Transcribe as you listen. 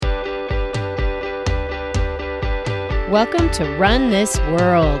Welcome to Run This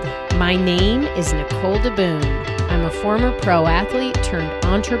World. My name is Nicole DeBoon. I'm a former pro athlete turned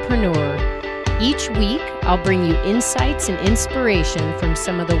entrepreneur. Each week, I'll bring you insights and inspiration from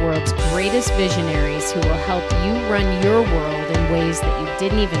some of the world's greatest visionaries who will help you run your world in ways that you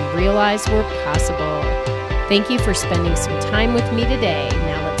didn't even realize were possible. Thank you for spending some time with me today.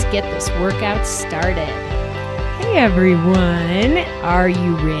 Now let's get this workout started. Hey everyone, are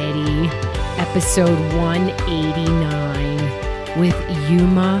you ready? Episode 189 with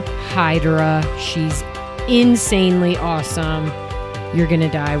Yuma Hydra. She's insanely awesome. You're going to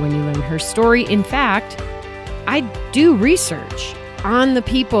die when you learn her story. In fact, I do research on the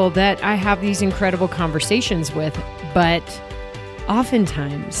people that I have these incredible conversations with, but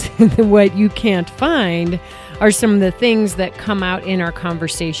oftentimes what you can't find are some of the things that come out in our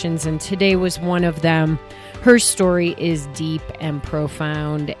conversations, and today was one of them. Her story is deep and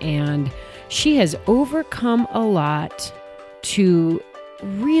profound, and she has overcome a lot to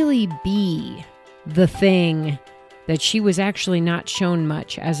really be the thing that she was actually not shown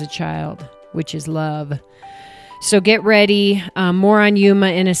much as a child, which is love. So get ready. More on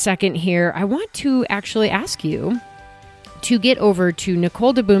Yuma in a second here. I want to actually ask you to get over to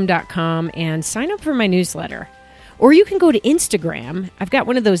NicoleDeBoom.com and sign up for my newsletter. Or you can go to Instagram. I've got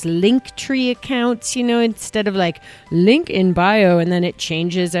one of those Linktree accounts, instead of like link in bio and then it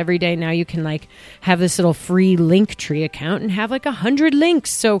changes every day. Now you can like have this little free Linktree account and have like 100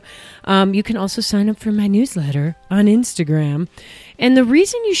 links. So you can also sign up for my newsletter on Instagram. And the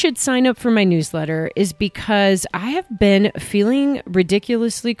reason you should sign up for my newsletter is because I have been feeling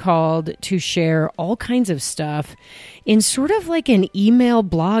ridiculously called to share all kinds of stuff in sort of like an email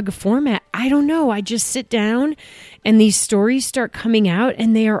blog format. I don't know. I just sit down and these stories start coming out,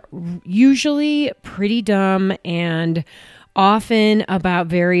 and they are usually pretty dumb and often about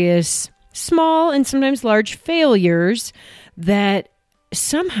various small and sometimes large failures that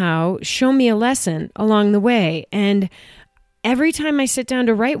somehow show me a lesson along the way. And every time I sit down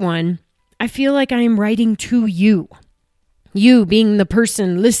to write one, I feel like I am writing to you. You being the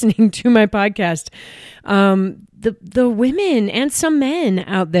person listening to my podcast. The women and some men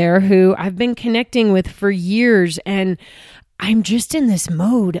out there who I've been connecting with for years, and I'm just in this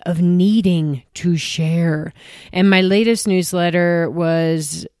mode of needing to share. And my latest newsletter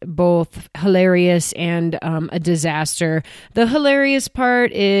was both hilarious and a disaster. The hilarious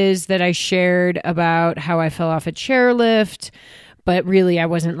part is that I shared about how I fell off a chairlift, but really I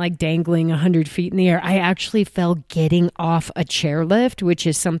wasn't like dangling 100 feet in the air. I actually fell getting off a chairlift, which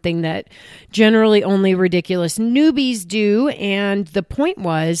is something that generally only ridiculous newbies do. And the point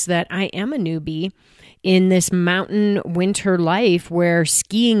was that I am a newbie in this mountain winter life where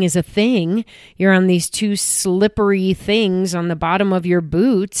skiing is a thing. You're on these two slippery things on the bottom of your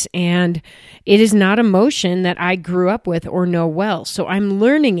boots, and it is not a motion that I grew up with or know well. So I'm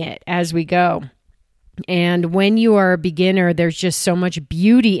learning it as we go. And when you are a beginner, there's just so much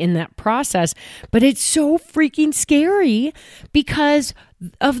beauty in that process, but it's so freaking scary because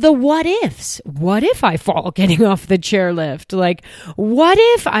of the what ifs. What if I fall getting off the chairlift? Like, what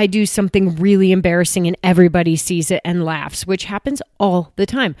if I do something really embarrassing and everybody sees it and laughs, which happens all the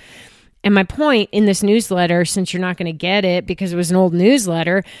time. And my point in this newsletter, since you're not going to get it because it was an old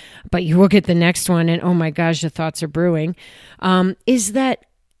newsletter, but you will get the next one, and oh my gosh, the thoughts are brewing, is that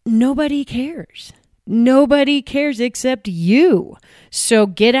nobody cares. Nobody cares except you. So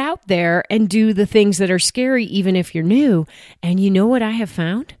get out there and do the things that are scary, even if you're new. And you know what I have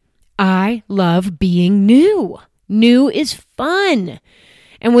found? I love being new. New is fun.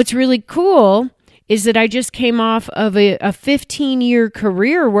 And what's really cool is that I just came off of a 15-year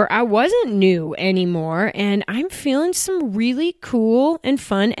career where I wasn't new anymore. And I'm feeling some really cool and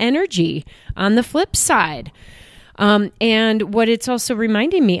fun energy on the flip side. And what it's also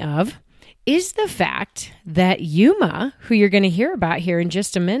reminding me of is the fact that Yuma, who you're going to hear about here in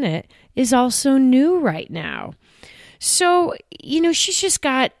just a minute, is also new right now. So,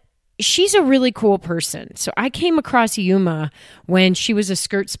 she's a really cool person. So I came across Yuma when she was a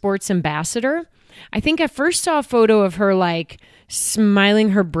Skirt Sports ambassador. I think I first saw a photo of her like smiling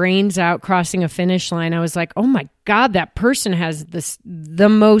her brains out, crossing a finish line. I was like, oh my God, that person has the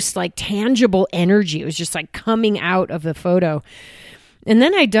most like tangible energy. It was just like coming out of the photo. And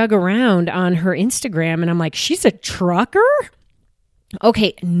then I dug around on her Instagram and I'm like, she's a trucker?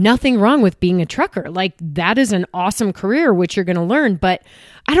 Okay, nothing wrong with being a trucker. Like, that is an awesome career, which you're going to learn. But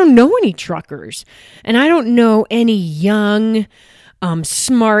I don't know any truckers. And I don't know any young,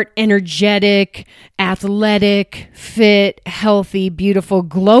 smart, energetic, athletic, fit, healthy, beautiful,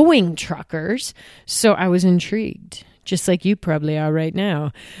 glowing truckers. So I was intrigued, just like you probably are right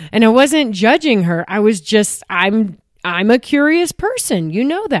now. And I wasn't judging her. I'm I'm a curious person. You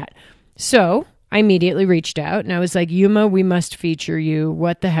know that. So I immediately reached out and I was like, Yuma, we must feature you.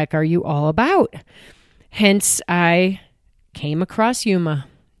 What the heck are you all about? Hence, I came across Yuma.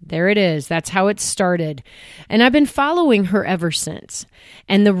 There it is. That's how it started. And I've been following her ever since.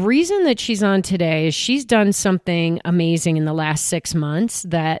 And the reason that she's on today is she's done something amazing in the last 6 months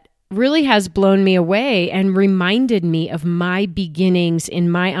that really has blown me away and reminded me of my beginnings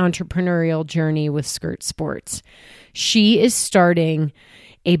in my entrepreneurial journey with Skirt Sports. She is starting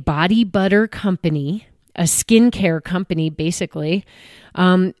a body butter company, a skincare company, basically,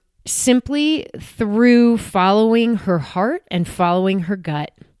 simply through following her heart and following her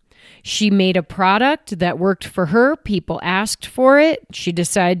gut. She made a product that worked for her. People asked for it. She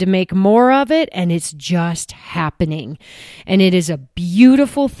decided to make more of it, and it's just happening. And it is a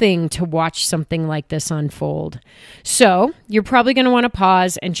beautiful thing to watch something like this unfold. So you're probably going to want to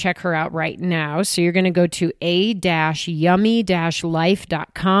pause and check her out right now. So you're going to go to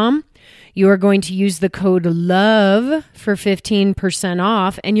a-yummy-life.com. You are going to use the code LOVE for 15%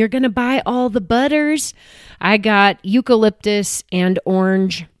 off, and you're going to buy all the butters. I got eucalyptus and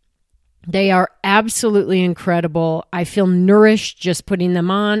orange. They are absolutely incredible. I feel nourished just putting them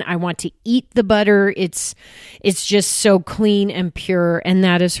on. I want to eat the butter. It's just so clean and pure, and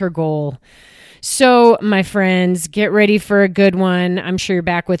that is her goal. So, my friends, get ready for a good one. I'm sure you're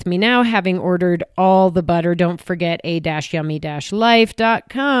back with me now, having ordered all the butter. Don't forget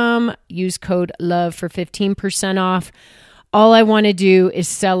a-yummy-life.com. Use code LOVE for 15% off. All I want to do is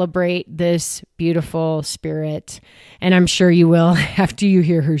celebrate this beautiful spirit, and I'm sure you will after you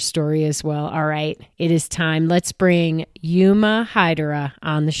hear her story as well. All right, it is time. Let's bring Yuma Hydra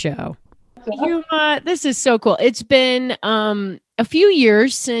on the show. Yuma, this is so cool. It's been a few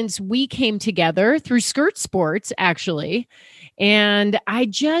years since we came together through Skirt Sports, actually, and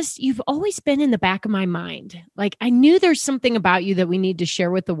you've always been in the back of my mind. Like, I knew there's something about you that we need to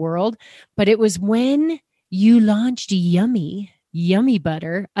share with the world, but it was when you launched Yummy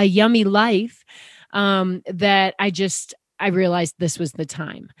Butter, a Yummy Life, that I realized this was the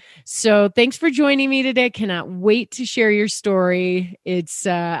time. So thanks for joining me today. Cannot wait to share your story.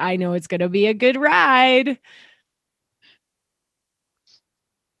 I know it's going to be a good ride.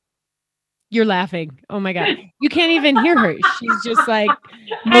 You're laughing. Oh my God. You can't even hear her. She's just like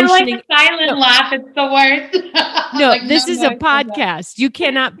motioning. I like a silent laugh. It's the worst. No, like, this is a podcast. You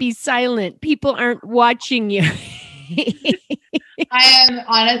cannot be silent. People aren't watching you. I am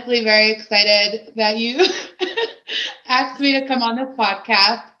honestly very excited that you asked me to come on this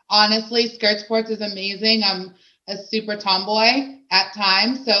podcast. Honestly, Skirt Sports is amazing. I'm a super tomboy at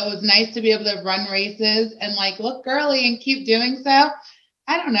times, so it was nice to be able to run races and like look girly and keep doing so.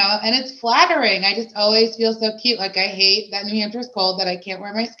 I don't know. And it's flattering. I just always feel so cute. Like, I hate that New Hampshire's cold, that I can't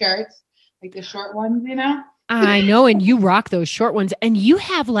wear my skirts, like the short ones, you know? I know. And you rock those short ones. And you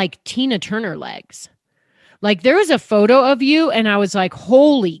have like Tina Turner legs. Like, there was a photo of you and I was like,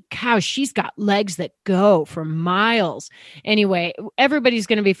 holy cow, she's got legs that go for miles. Anyway, everybody's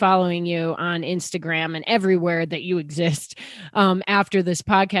going to be following you on Instagram and everywhere that you exist after this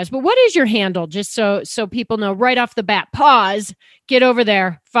podcast. But what is your handle? Just so people know right off the bat, pause, get over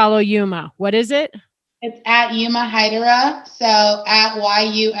there, follow Yuma. What is it? It's at Yuma Hydra. So at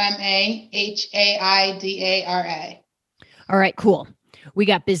YUMAHAIDARA. All right, cool. We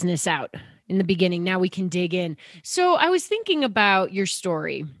got business out in the beginning. Now we can dig in. So I was thinking about your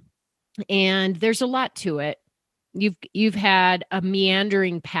story, and there's a lot to it. You've had a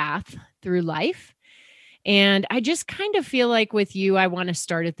meandering path through life, and I just kind of feel like with you, I want to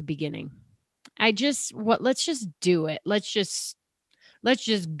start at the beginning. Let's just do it. Let's just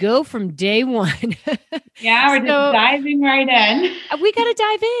go from day one. Yeah, we're just diving right in. We got to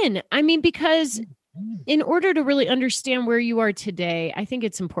dive in. I mean, because in order to really understand where you are today, I think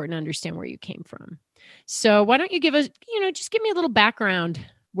it's important to understand where you came from. So why don't you give us, just give me a little background.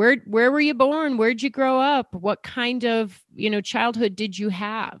 Where were you born? Where'd you grow up? What kind of, childhood did you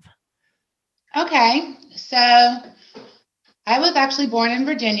have? Okay. So I was actually born in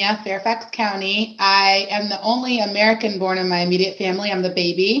Virginia, Fairfax County. I am the only American born in my immediate family. I'm the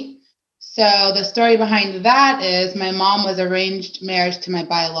baby. So the story behind that is my mom was arranged marriage to my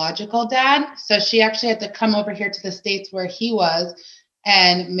biological dad. So she actually had to come over here to the States where he was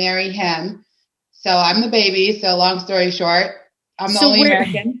and marry him. So I'm the baby. So long story short, I'm the only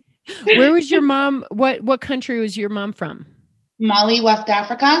American. Where was your mom? What country was your mom from? Mali, West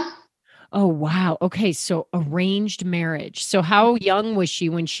Africa. Oh, wow. Okay. So arranged marriage. So how young was she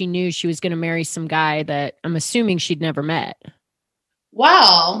when she knew she was going to marry some guy that I'm assuming she'd never met?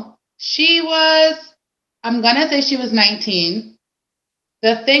 Well, I'm going to say she was 19.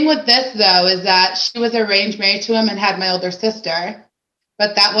 The thing with this, though, is that she was arranged married to him and had my older sister,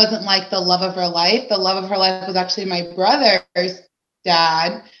 but that wasn't like the love of her life. The love of her life was actually my brother's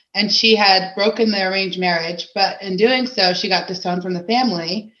dad, and she had broken the arranged marriage, but in doing so, she got disowned from the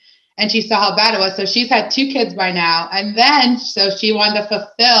family, and she saw how bad it was. So she's had 2 kids by now, and then so she wanted to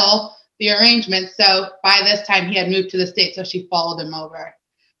fulfill the arrangement. So by this time, he had moved to the States, so she followed him over.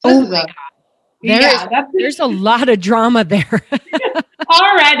 So oh my God. There's a lot of drama there.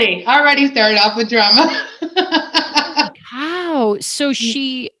 already started off with drama. Wow. So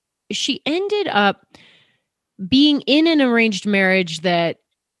she ended up being in an arranged marriage that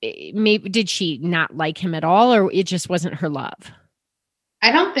maybe, did she not like him at all, or it just wasn't her love?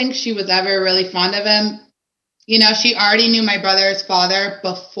 I don't think she was ever really fond of him. You know, she already knew my brother's father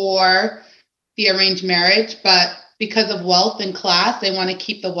before the arranged marriage, but because of wealth and class, they want to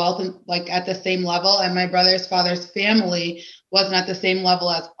keep the wealth at the same level. And my brother's father's family wasn't at the same level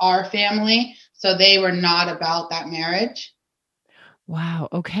as our family. So they were not about that marriage. Wow.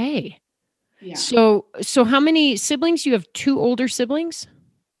 Okay. Yeah. So how many siblings? You have 2 older siblings?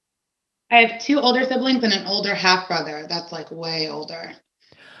 I have 2 older siblings and an older half brother. That's like way older.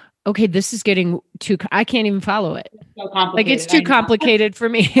 Okay. This is getting I can't even follow it. It's so complicated. Like, it's too complicated for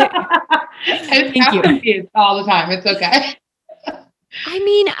me. Thank you. All the time. It's okay. I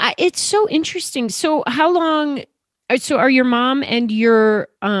mean, it's so interesting. So how long, so are your mom and your,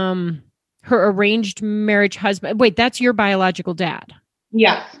 her arranged marriage husband, wait, that's your biological dad?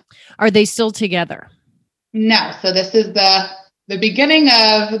 Yes. Are they still together? No. So this is the beginning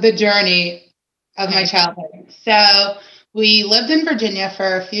of the journey of my childhood. So we lived in Virginia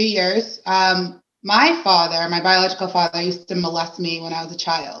for a few years. My father, my biological father, used to molest me when I was a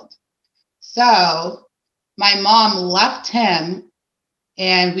child. So my mom left him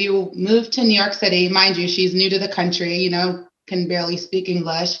and we moved to New York City. Mind you, she's new to the country, you know, can barely speak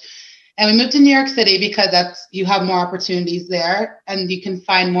English. And we moved to New York City because you have more opportunities there and you can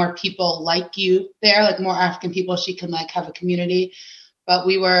find more people like you there, like more African people. She can like have a community. But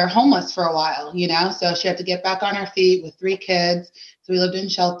we were homeless for a while, you know, so she had to get back on her feet with 3 kids. So we lived in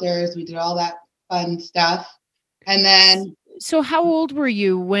shelters. We did all that fun stuff. And then. So how old were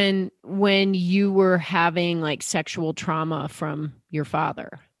you when you were having like sexual trauma from your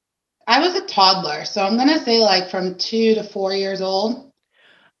father? I was a toddler. So I'm going to say like from 2 to 4 years old.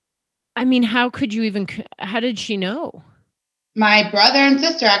 I mean, how did she know? My brother and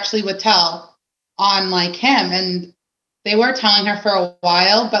sister actually would tell on like him, and they were telling her for a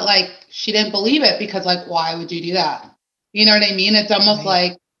while, but like she didn't believe it because like, why would you do that? You know what I mean? It's almost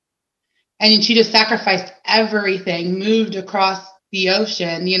like, and she just sacrificed everything, moved across the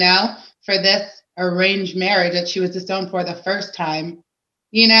ocean, you know, for this arranged marriage that she was disowned for the first time,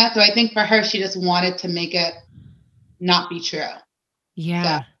 you know? So I think for her, she just wanted to make it not be true.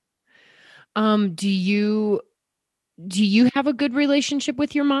 Yeah. So. Do you have a good relationship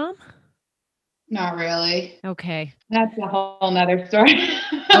with your mom? Not really. Okay. That's a whole nother story. Okay.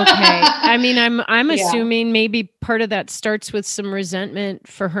 I mean, I'm assuming maybe part of that starts with some resentment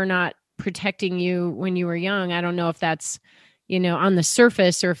for her not protecting you when you were young. I don't know if that's, you know, on the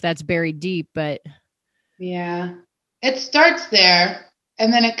surface or if that's buried deep, but. Yeah, it starts there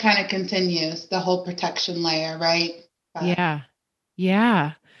and then it kind of continues, the whole protection layer, right? But. Yeah.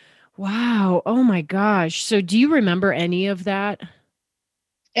 Yeah. Wow. Oh my gosh. So do you remember any of that?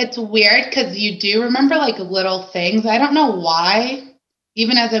 It's weird because you do remember like little things. I don't know why,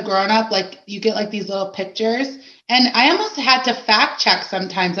 even as a grown up, like you get like these little pictures. And I almost had to fact check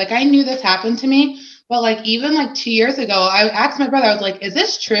sometimes. Like I knew this happened to me, but like even like 2 years ago, I asked my brother, I was like, is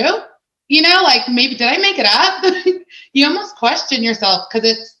this true? You know, like maybe did I make it up? You almost question yourself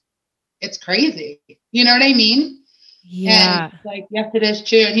because it's crazy. You know what I mean? Yeah. And like, yes, it is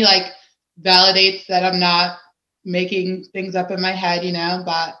true. And he like validates that I'm not making things up in my head, you know,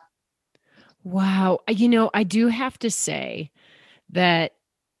 but. Wow. You know, I do have to say that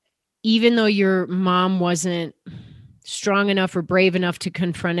even though your mom wasn't strong enough or brave enough to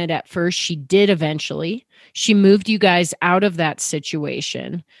confront it at first, she did eventually. She moved you guys out of that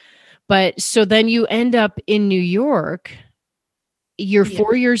situation. But so then you end up in New York. You're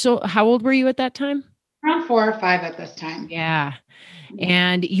 4 years old. How old were you at that time? Around 4 or 5 at this time. Yeah.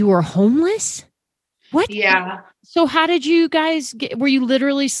 And you were homeless? What? Yeah. So how did you guys were you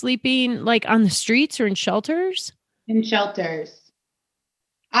literally sleeping like on the streets or in shelters? In shelters.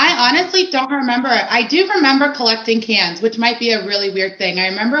 I honestly don't remember. I do remember collecting cans, which might be a really weird thing. I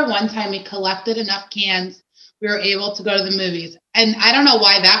remember one time we collected enough cans, we were able to go to the movies. And I don't know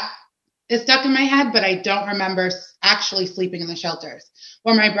why that is stuck in my head, but I don't remember actually sleeping in the shelters.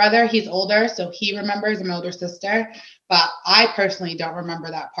 Well, my brother, he's older, so he remembers, and my older sister. but I personally don't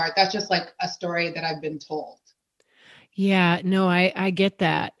remember that part. That's just like a story that I've been told. Yeah, no, I get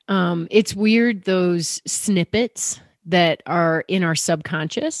that. It's weird, those snippets that are in our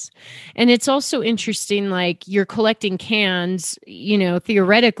subconscious. And it's also interesting, like you're collecting cans,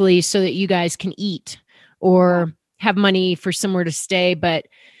 theoretically, so that you guys can eat or have money for somewhere to stay. But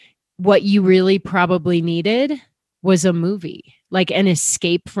what you really probably needed was a movie, like an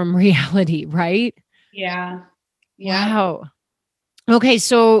escape from reality, right? Yeah. Yeah. Wow. Okay,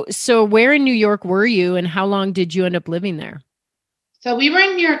 so where in New York were you and how long did you end up living there? So we were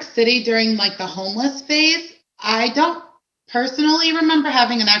in New York City during like the homeless phase. I don't personally remember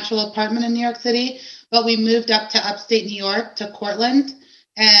having an actual apartment in New York City, but we moved up to upstate New York to Cortland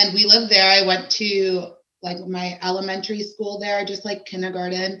and we lived there. I went to like my elementary school there, just like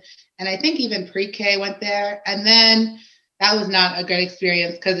kindergarten. And I think even pre-K went there. And then that was not a good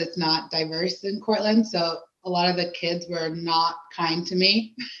experience because it's not diverse in Cortland. So a lot of the kids were not kind to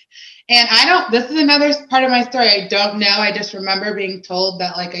me. And this is another part of my story. I don't know. I just remember being told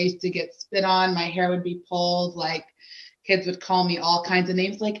that like I used to get spit on, my hair would be pulled, like kids would call me all kinds of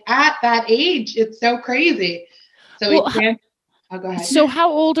names. Like at that age, it's so crazy. So go ahead. So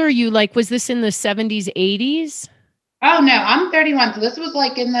how old are you? Like, was this in the 70s, 80s? Oh no, I'm 31. So this was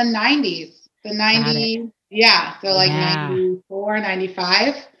like in the 90s. The 90s. Yeah. So like 94,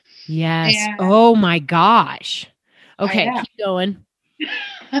 95. Yes. And oh my gosh. Okay, keep going.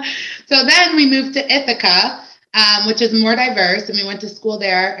 So then we moved to Ithaca, which is more diverse, and we went to school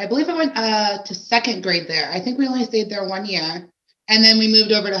there. I believe I went to second grade there. I think we only stayed there 1 year. And then we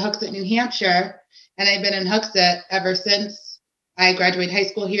moved over to Hooksett, New Hampshire, and I've been in Hooksett ever since. I graduated high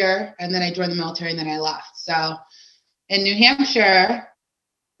school here, and then I joined the military, and then I left. So in New Hampshire,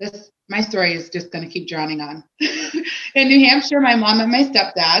 my story is just going to keep drowning on. In New Hampshire, my mom and my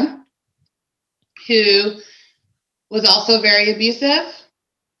stepdad, who was also very abusive.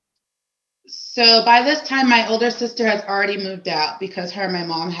 So by this time, my older sister has already moved out because her and my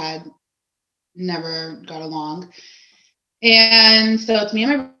mom had never got along. And so it's me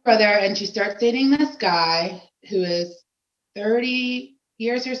and my brother, and she starts dating this guy who is 30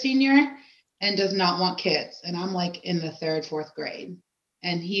 years her senior and does not want kids. And I'm like in the third, fourth grade.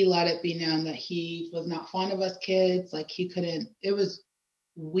 And he let it be known that he was not fond of us kids. Like he couldn't, it was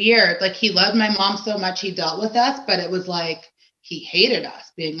weird. Like he loved my mom so much he dealt with us, but it was like he hated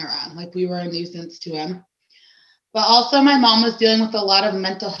us being around. Like we were a nuisance to him. But also my mom was dealing with a lot of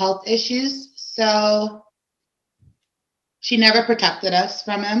mental health issues. So she never protected us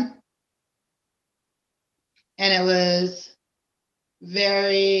from him. And it was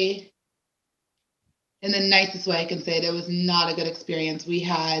very, in the nicest way I can say it was not a good experience. We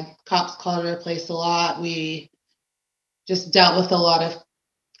had cops called our place a lot. We just dealt with a lot of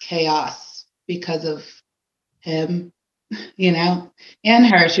chaos because of him, and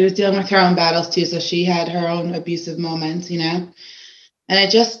her. She was dealing with her own battles too. So she had her own abusive moments, and it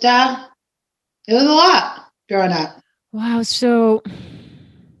just, it was a lot growing up. Wow. So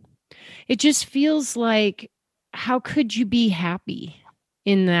it just feels like, how could you be happy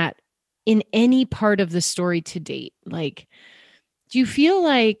in any part of the story to date? Like, do you feel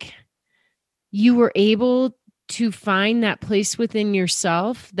like you were able to find that place within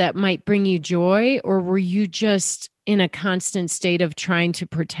yourself that might bring you joy, or were you just in a constant state of trying to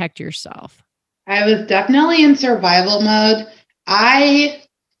protect yourself? I was definitely in survival mode. I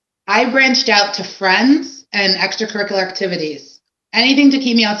branched out to friends and extracurricular activities, anything to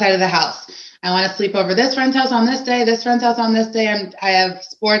keep me outside of the house. I want to sleep over this friend's house on this day, this friend's house on this day. I have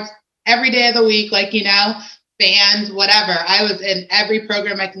sports every day of the week, band, whatever. I was in every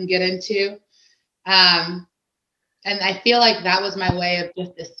program I can get into. And I feel like that was my way of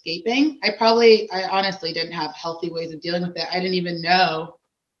just escaping. I honestly didn't have healthy ways of dealing with it. I didn't even know.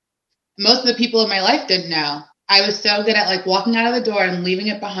 Most of the people in my life didn't know. I was so good at walking out of the door and leaving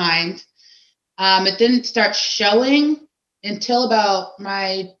it behind. It didn't start showing until about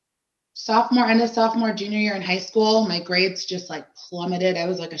my end of sophomore, junior year in high school. My grades just plummeted. I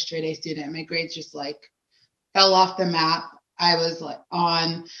was a straight A student. My grades just fell off the map. I was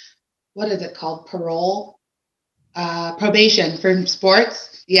on, what is it called? Probation for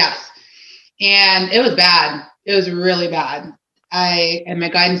sports. Yes. And it was bad. It was really bad. And my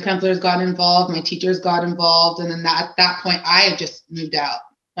guidance counselors got involved. My teachers got involved. And then at that point, I just moved out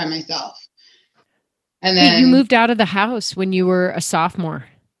by myself. And then you moved out of the house when you were a sophomore.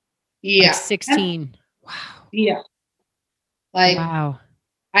 Yeah. 16. Wow. Yeah. Wow.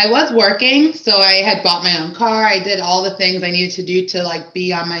 I was working, so I had bought my own car. I did all the things I needed to do to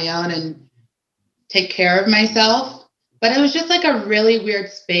be on my own and take care of myself. But it was just a really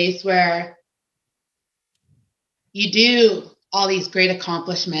weird space where you do all these great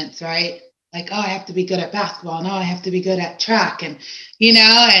accomplishments, right? Like, oh, I have to be good at basketball. No, I have to be good at track and,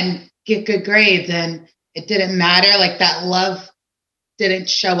 and get good grades. And it didn't matter. Like that love didn't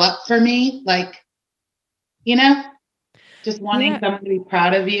show up for me. Like, you know, just wanting Yeah. someone to be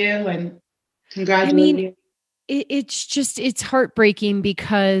proud of you and I congratulate mean, you. it's heartbreaking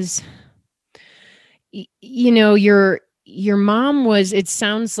because, your mom was, it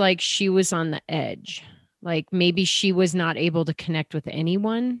sounds like she was on the edge. Like maybe she was not able to connect with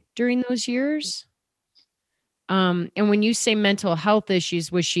anyone during those years. And when you say mental health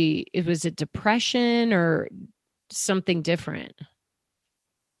issues, was it depression or something different?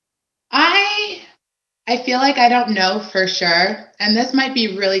 I I feel like I don't know for sure. And this might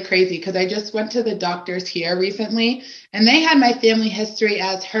be really crazy because I just went to the doctors here recently and they had my family history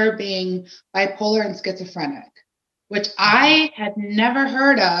as her being bipolar and schizophrenic, which I had never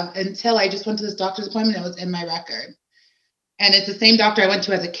heard of until I just went to this doctor's appointment. It was in my record. And it's the same doctor I went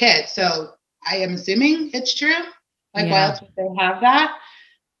to as a kid. So I am assuming it's true. Like, why Yeah. else would they have that?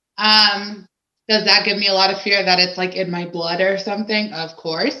 Um, does that give me a lot of fear that it's like in my blood or something? Of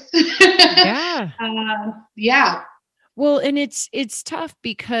course. Yeah. Yeah. Well, and it's tough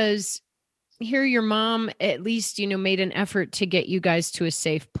because here your mom at least, made an effort to get you guys to a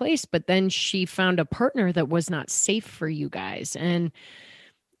safe place, but then she found a partner that was not safe for you guys. And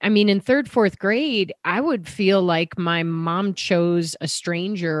I mean, in third, fourth grade, I would feel like my mom chose a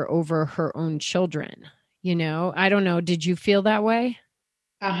stranger over her own children. I don't know. Did you feel that way?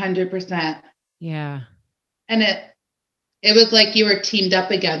 100%. Yeah. And it was like you were teamed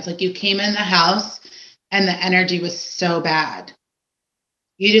up against, like you came in the house and the energy was so bad.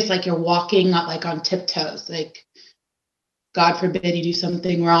 You just like you're walking up like on tiptoes, like God forbid you do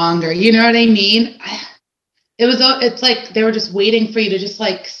something wrong, or you know what I mean? It's like they were just waiting for you to just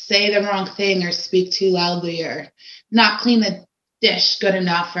like say the wrong thing or speak too loudly or not clean the dish good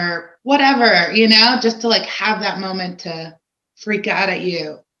enough or whatever, just to like have that moment to freak out at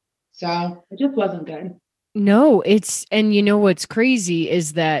you. So it just wasn't good. No, and what's crazy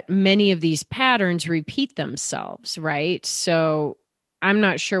is that many of these patterns repeat themselves, right? So I'm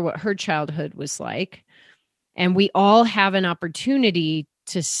not sure what her childhood was like. And we all have an opportunity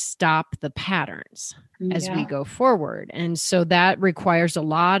to stop the patterns as we go forward. And so that requires a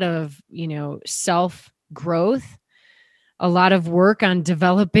lot of, self growth, a lot of work on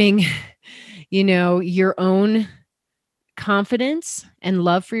developing, your own confidence and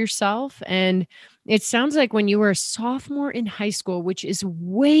love for yourself. And it sounds like when you were a sophomore in high school, which is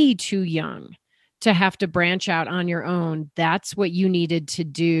way too young to have to branch out on your own, that's what you needed to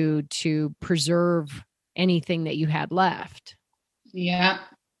do to preserve anything that you had left. Yeah.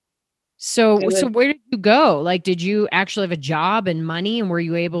 So where did you go? Like, did you actually have a job and money, and were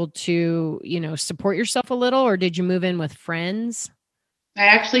you able to, support yourself a little, or did you move in with friends? I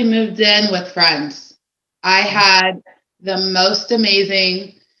actually moved in with friends. I had the most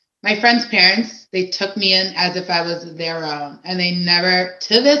amazing, my friends' parents, they took me in as if I was their own. And they never,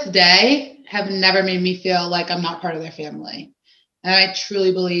 to this day, have never made me feel like I'm not part of their family. And I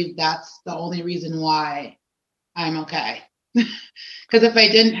truly believe that's the only reason why I'm okay. Because if I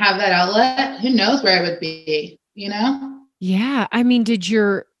didn't have that outlet, who knows where I would be, Yeah. I mean, did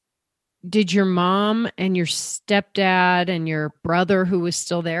your mom and your stepdad and your brother, who was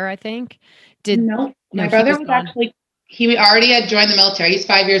still there, I think, No, my brother was actually, he already had joined the military. He's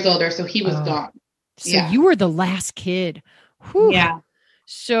 5 years older, so he was gone. So you were the last kid. Whew. Yeah.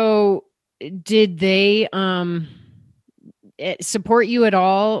 So did they support you at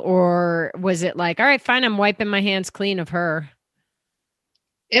all, or was it like, all right, fine, I'm wiping my hands clean of her?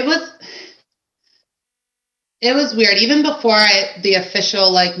 It was weird. Even before the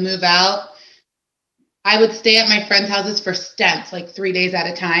official like move out, I would stay at my friends' houses for stints, like 3 days at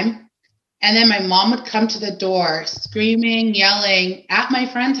a time. And then my mom would come to the door screaming, yelling at my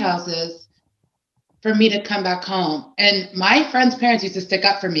friends' houses for me to come back home. And my friends' parents used to stick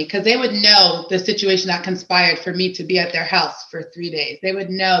up for me because they would know the situation that conspired for me to be at their house for 3 days. They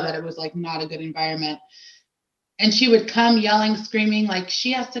would know that it was like not a good environment. And she would come yelling, screaming, like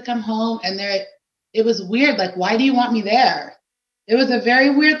she has to come home. And it was weird. Like, why do you want me there? It was a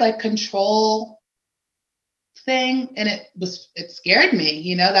very weird, like, control thing. And it scared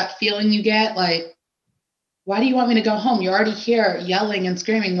me, that feeling you get, like, why do you want me to go home? You're already here yelling and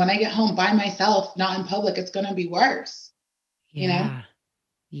screaming. When I get home by myself, not in public, it's going to be worse. Yeah.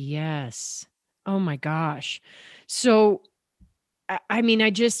 Yes. Oh my gosh. So, I mean,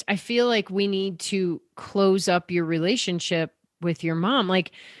 I feel like we need to close up your relationship with your mom.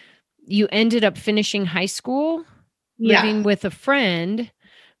 Like, you ended up finishing high school, living with a friend,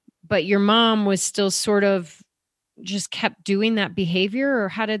 but your mom was still sort of just kept doing that behavior, or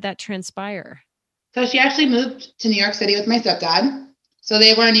how did that transpire? So she actually moved to New York City with my stepdad. So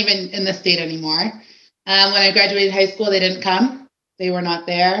they weren't even in the state anymore. When I graduated high school, they didn't come. They were not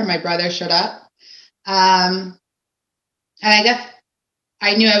there. My brother showed up. And I guess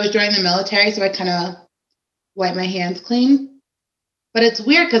I knew I was joining the military, so I kind of wiped my hands clean. But it's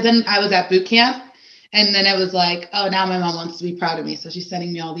weird because then I was at boot camp, and then it was like, oh, now my mom wants to be proud of me. So she's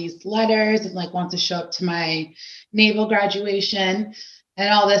sending me all these letters and like wants to show up to my naval graduation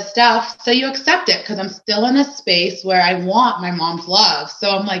and all this stuff. So you accept it because I'm still in a space where I want my mom's love. So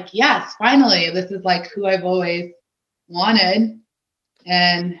I'm like, yes, finally, this is like who I've always wanted.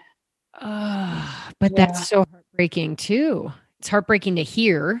 And but that's so heartbreaking too. It's heartbreaking to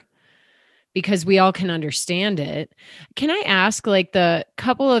hear because we all can understand it. Can I ask, like, the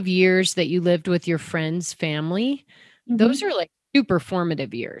couple of years that you lived with your friend's family, those are like super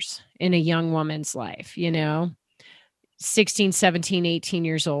formative years in a young woman's life, 16, 17, 18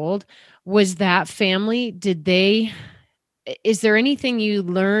 years old. Was that family, is there anything you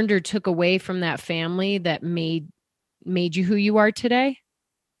learned or took away from that family that made you who you are today?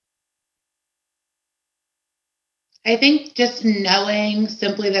 I think just knowing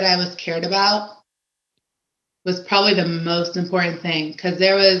simply that I was cared about was probably the most important thing, because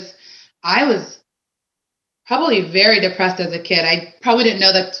I was probably very depressed as a kid. I probably didn't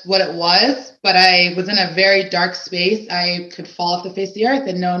know that's what it was, but I was in a very dark space. I could fall off the face of the earth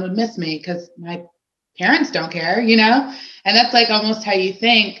and no one would miss me because my parents don't care, And that's like almost how you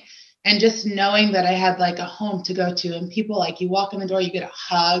think. And just knowing that I had like a home to go to, and people, like, you walk in the door, you get a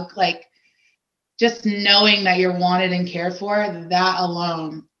hug, like, just knowing that you're wanted and cared for, that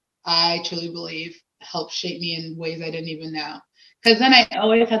alone, I truly believe, helped shape me in ways I didn't even know. Because then I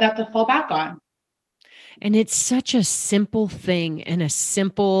always had that to fall back on. And it's such a simple thing and it's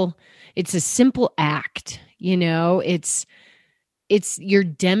a simple act, it's you're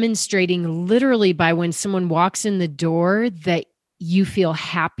demonstrating literally by when someone walks in the door that you feel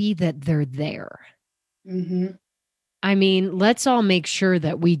happy that they're there. Mm-hmm. I mean, let's all make sure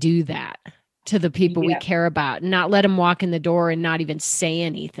that we do that to the people we care about, and not let them walk in the door and not even say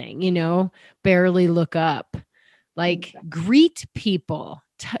anything, barely look up, like greet people,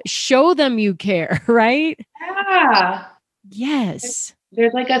 show them you care, right? Yeah. Yes.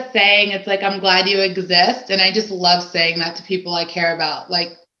 There's like a saying, it's like, I'm glad you exist. And I just love saying that to people I care about. Like,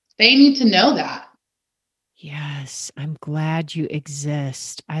 they need to know that. Yes. I'm glad you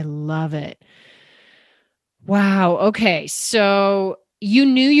exist. I love it. Wow. Okay. So you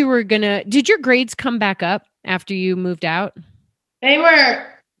knew you were did your grades come back up after you moved out? They were,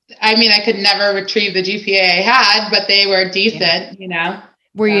 I could never retrieve the GPA I had, but they were decent,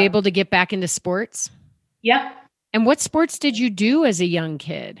 Were you able to get back into sports? Yep. And what sports did you do as a young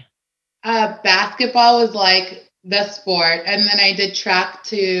kid? Basketball was like the sport. And then I did track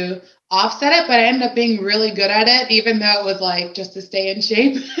to offset it, but I ended up being really good at it, even though it was like just to stay in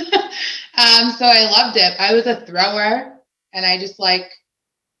shape. So I loved it. I was a thrower. And I just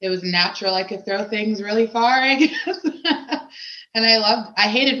it was natural. I could throw things really far, I guess. And I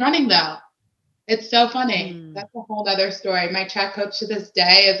hated running though. It's so funny. That's a whole other story. My track coach to this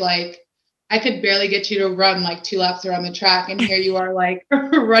day is like, I could barely get you to run like 2 laps around the track. And here you are like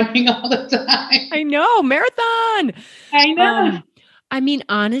running all the time. I know, marathon. I know.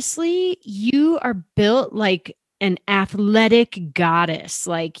 Honestly, you are built like an athletic goddess.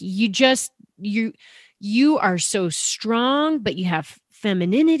 Like you are so strong, but you have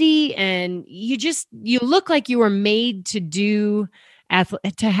femininity, and you look like you were made to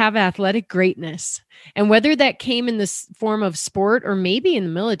have athletic greatness. And whether that came in this form of sport or maybe in the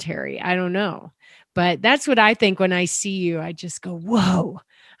military, I don't know. But that's what I think when I see you. I just go, whoa.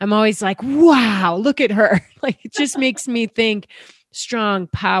 I'm always like, wow, look at her. Like, it just makes me think strong,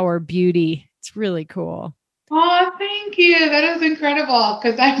 power, beauty. It's really cool. Oh, thank you. That is incredible.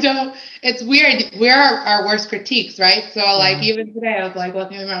 Because it's weird. We're our worst critiques, right? So like even today, I was like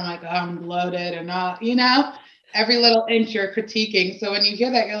looking around, I'm like, oh, I'm bloated and all, every little inch you're critiquing. So when you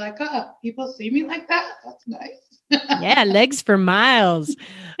hear that, you're like, oh, people see me like that? That's nice. Yeah, legs for miles.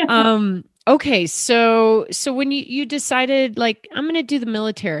 Okay, so when you decided, like, I'm going to do the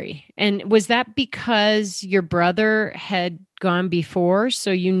military, and was that because your brother had gone before,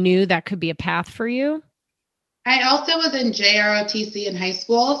 so you knew that could be a path for you? I also was in JROTC in high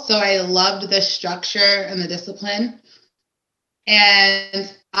school, so I loved the structure and the discipline.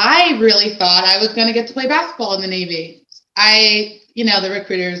 And I really thought I was going to get to play basketball in the Navy. The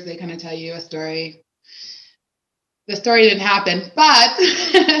recruiters, they kind of tell you a story. The story didn't happen, but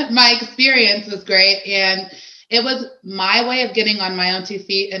my experience was great. And it was my way of getting on my own 2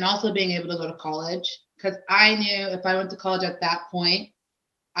 feet and also being able to go to college. because I knew if I went to college at that point,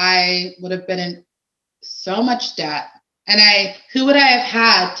 I would have been in so much debt. And who would I have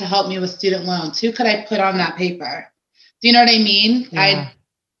had to help me with student loans? Who could I put on that paper? Do you know what I mean? Yeah.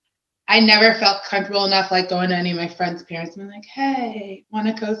 I never felt comfortable enough like going to any of my friends' parents and being like, hey, want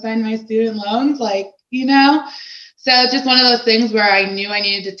to co-sign my student loans? Like, you know? So it's just one of those things where I knew I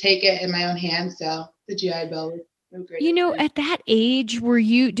needed to take it in my own hands. So the GI Bill was so great. You know, at that age,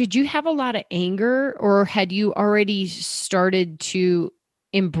 did you have a lot of anger, or had you already started to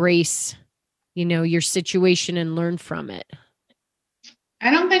embrace, your situation and learn from it? I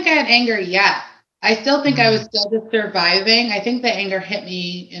don't think I had anger yet. I still think I was still just surviving. I think the anger hit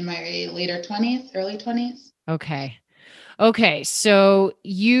me in my later 20s, early 20s. Okay. So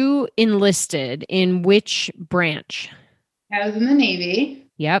you enlisted in which branch? I was in the Navy.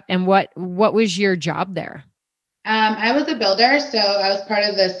 Yep. And what was your job there? I was a builder. So I was part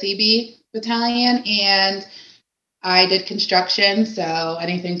of the CB battalion, and I did construction. So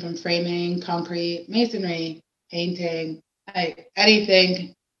anything from framing, concrete, masonry, painting,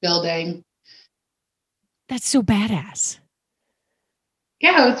 anything, building. That's so badass.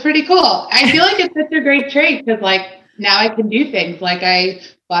 Yeah, it was pretty cool. I feel like it's such a great trait because now I can do things. Like I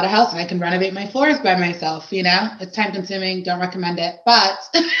bought a house and I can renovate my floors by myself, It's time consuming. Don't recommend it, but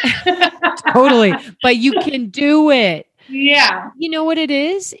Totally. But you can do it. Yeah. You know what it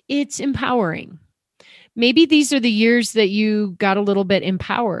is? It's empowering. Maybe these are the years that you got a little bit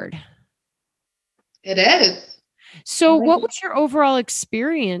empowered. It is. So what was your overall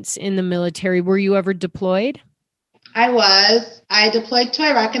experience in the military? Were you ever deployed? I was. I deployed to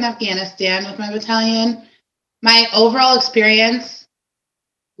Iraq and Afghanistan with my battalion. My overall experience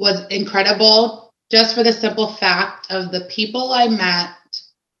was incredible just for the simple fact of the people I met.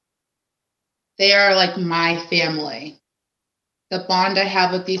 They are like my family. The bond I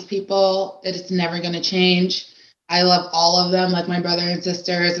have with these people, it's never going to change. I love all of them, like my brother and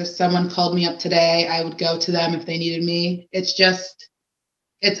sisters. If someone called me up today, I would go to them if they needed me. It's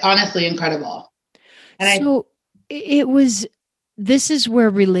honestly incredible. And this is where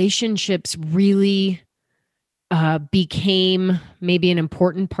relationships really became maybe an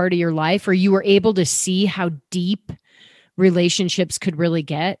important part of your life, or you were able to see how deep relationships could really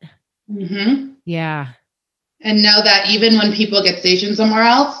get. Mm-hmm. Yeah. And know that even when people get stationed somewhere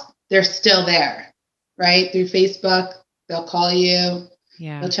else, they're still there, right? Through Facebook, they'll call you,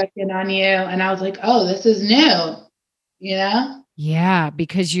 they'll check in on you. And I was like, oh, this is new, Yeah,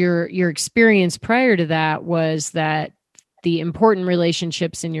 because your experience prior to that was that the important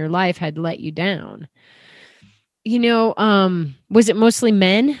relationships in your life had let you down. Was it mostly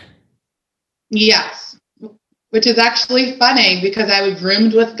men? Yes, which is actually funny because I was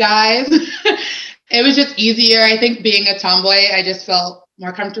roomed with guys. It was just easier. I think being a tomboy, I just felt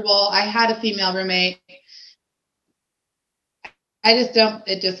more comfortable. I had a female roommate.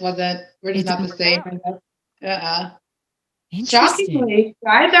 It just wasn't, we're just not the same. Shockingly,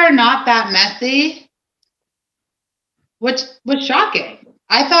 guys are not that messy, which was shocking.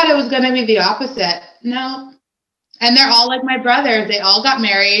 I thought it was going to be the opposite. No. And they're all like my brothers. They all got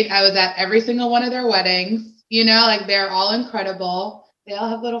married. I was at every single one of their weddings. They're all incredible. They all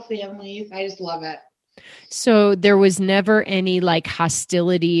have little families. I just love it. So there was never any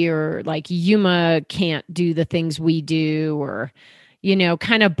hostility or Yuma can't do the things we do, or,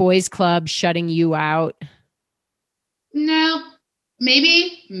 kind of boys club shutting you out. No,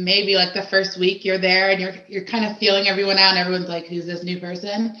 maybe the first week you're there and you're kind of feeling everyone out and everyone's like, who's this new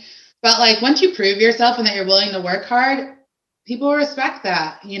person? But once you prove yourself and that you're willing to work hard, people will respect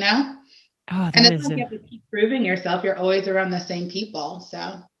that, Oh, and it's like you have to keep proving yourself. You're always around the same people.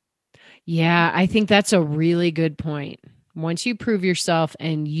 So, yeah, I think that's a really good point. Once you prove yourself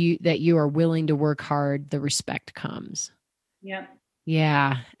and that you are willing to work hard, the respect comes. Yeah.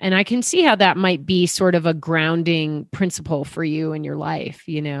 Yeah. And I can see how that might be sort of a grounding principle for you in your life,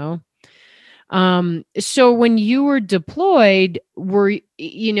 So when you were deployed, were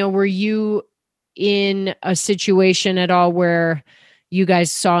you in a situation at all where you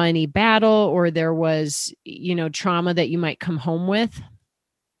guys saw any battle, or there was, trauma that you might come home with?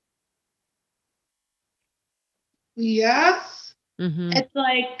 Yes. Mm-hmm. It's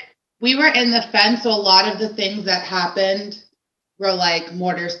we were in the fence, so a lot of the things that happened were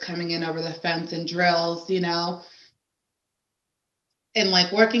mortars coming in over the fence and drills, and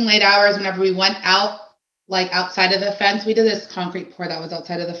working late hours whenever we went out, outside of the fence. We did this concrete pour that was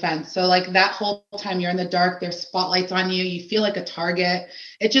outside of the fence. So that whole time you're in the dark, there's spotlights on you. You feel like a target.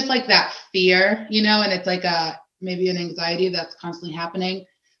 It's just that fear, and it's maybe an anxiety that's constantly happening.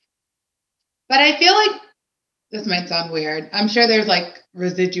 But I feel this might sound weird. I'm sure there's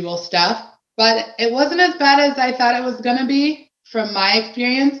residual stuff, but it wasn't as bad as I thought it was going to be from my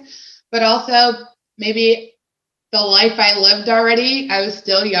experience. But also, maybe the life I lived already, I was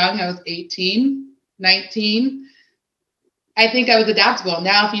still young. I was 18, 19. I think I was adaptable.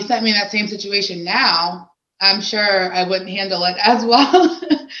 Now, if you sent me in that same situation now, I'm sure I wouldn't handle it as well,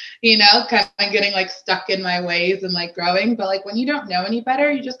 kind of getting like stuck in my ways and like growing. But like when you don't know any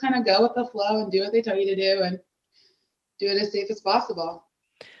better, you just kind of go with the flow and do what they tell you to do and do it as safe as possible.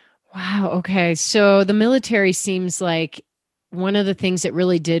 Wow. Okay. So the military seems like one of the things it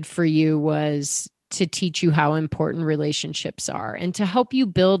really did for you was to teach you how important relationships are and to help you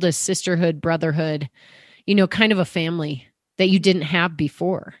build a sisterhood, brotherhood, kind of a family that you didn't have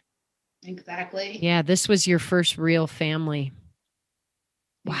before. Exactly. Yeah. This was your first real family.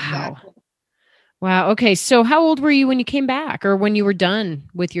 Wow. Exactly. Wow. Okay. So how old were you when you came back or when you were done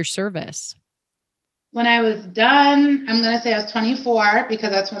with your service? When I was done, I'm going to say I was 24 because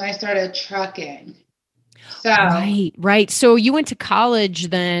that's when I started trucking. So, Right. So you went to college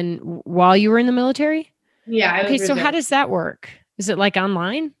then while you were in the military? yeah. Okay. So how does that work? Is it like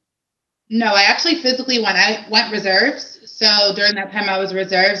online? No, I actually physically went. I went reserves. So during that time I was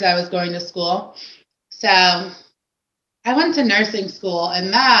reserves, I was going to school. So I went to nursing school,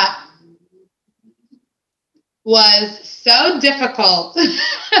 and that was so difficult.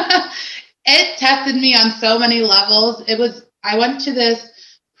 It tested me on so many levels. I went to this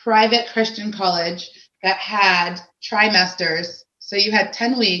private Christian college that had trimesters. So you had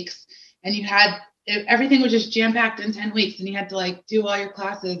 10 weeks and everything was just jam packed in 10 weeks and you had to like do all your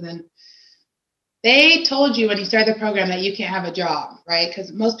classes. And they told you when you started the program that you can't have a job, right?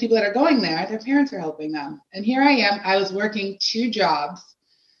 Because most people that are going there, their parents are helping them. And here I am, I was working 2 jobs,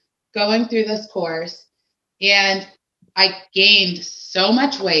 going through this course, and I gained so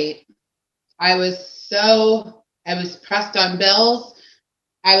much weight. I was pressed on bills.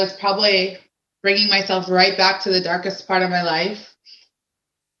 I was probably bringing myself right back to the darkest part of my life.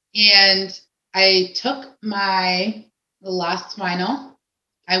 And I took the last final.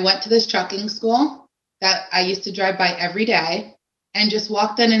 I went to this trucking school that I used to drive by every day and just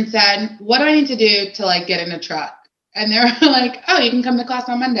walked in and said, what do I need to do to like get in a truck? And they were like, oh, you can come to class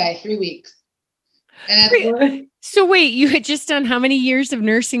on Monday, 3 weeks. And so wait, you had just done how many years of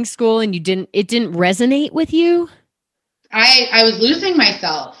nursing school and it didn't resonate with you? I was losing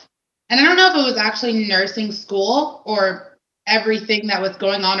myself. And I don't know if it was actually nursing school or everything that was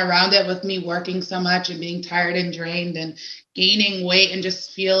going on around it with me working so much and being tired and drained and gaining weight and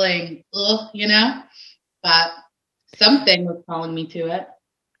just feeling, but something was calling me to it.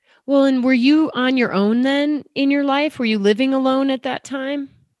 Well, and were you on your own then in your life? Were you living alone at that time?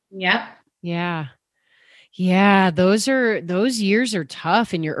 Yep. Yeah. Yeah. Those years are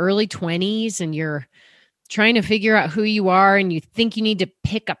tough in your early 20s and you're trying to figure out who you are and you think you need to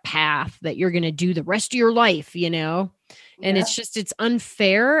pick a path that you're going to do the rest of your life, and it's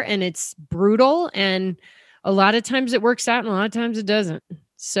unfair and it's brutal. And a lot of times it works out and a lot of times it doesn't.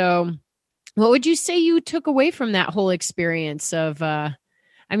 So what would you say you took away from that whole experience of,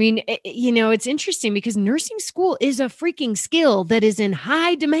 it's interesting because nursing school is a freaking skill that is in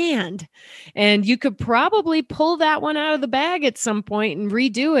high demand and you could probably pull that one out of the bag at some point and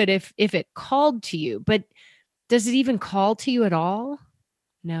redo it if it called to you. But does it even call to you at all?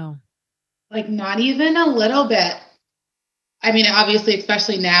 No. Like not even a little bit. I mean, obviously,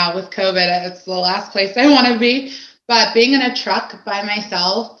 especially now with COVID, it's the last place I want to be. But being in a truck by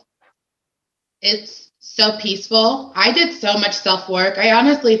myself, it's so peaceful. I did so much self-work. I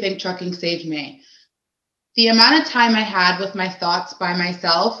honestly think trucking saved me. The amount of time I had with my thoughts by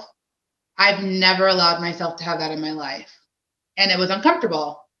myself, I've never allowed myself to have that in my life. And it was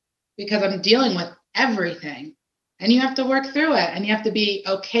uncomfortable because I'm dealing with everything. And you have to work through it. And you have to be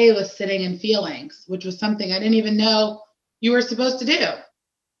okay with sitting in feelings, which was something I didn't even know you were supposed to do.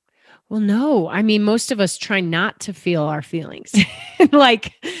 Well, no. I mean, most of us try not to feel our feelings,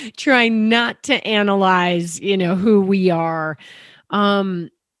 like try not to analyze, who we are.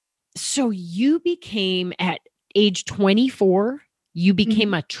 So you became at age 24, you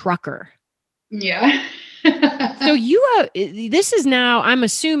became a trucker. Yeah. So this is now, I'm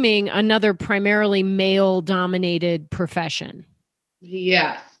assuming, another primarily male-dominated profession.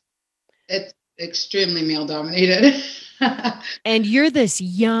 Yes. It's extremely male-dominated. And you're this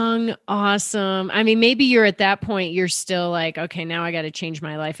young, awesome. I mean, maybe you're at that point, you're still like, okay, now I got to change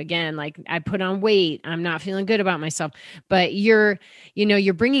my life again. Like I put on weight. I'm not feeling good about myself, but you're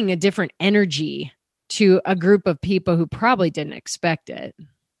bringing a different energy to a group of people who probably didn't expect it.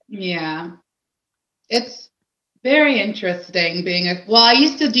 Yeah. It's very interesting I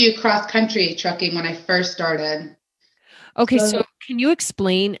used to do cross-country trucking when I first started. Okay. So can you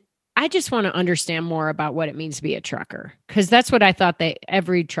explain? I just want to understand more about what it means to be a trucker, because that's what I thought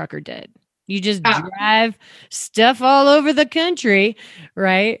every trucker did. You just drive stuff all over the country,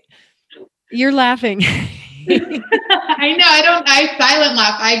 right? You're laughing. I know. I silent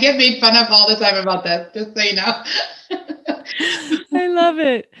laugh. I get made fun of all the time about this, just so you know. I love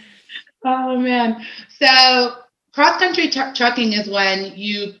it. Oh, man. So cross-country trucking is when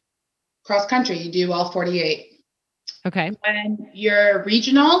you cross-country, you do all 48. Okay. When you're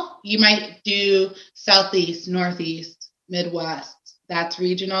regional, you might do Southeast, Northeast, Midwest. That's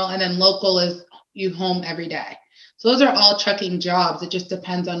regional. And then local is you home every day. So those are all trucking jobs. It just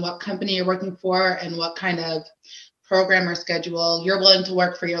depends on what company you're working for and what kind of program or schedule you're willing to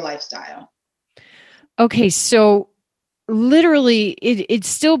work for your lifestyle. Okay. So literally, it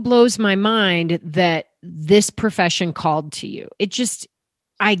still blows my mind that this profession called to you.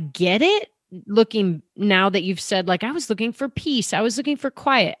 I get it. Looking now that you've said, like, I was looking for peace, I was looking for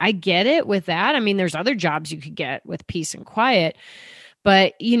quiet. I get it with that. I mean, there's other jobs you could get with peace and quiet,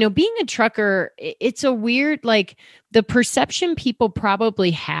 but being a trucker, it's a weird, like, the perception people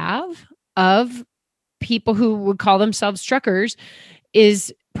probably have of people who would call themselves truckers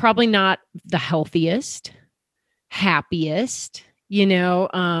is probably not the healthiest, happiest,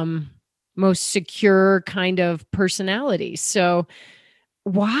 most secure kind of personality. So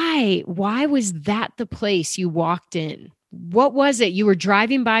why was that the place you walked in? What was it? You were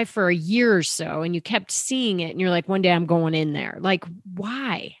driving by for a year or so and you kept seeing it and you're like, one day I'm going in there. Like,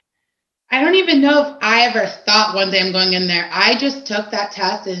 why? I don't even know if I ever thought one day I'm going in there. I just took that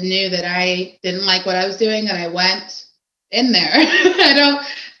test and knew that I didn't like what I was doing and I went in there.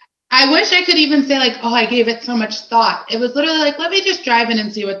 I wish I could even say, like, oh, I gave it so much thought. It was literally like, let me just drive in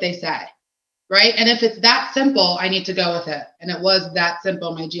and see what they say. Right. And if it's that simple, I need to go with it. And it was that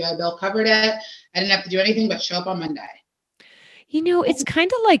simple. My GI Bill covered it. I didn't have to do anything but show up on Monday. It's kind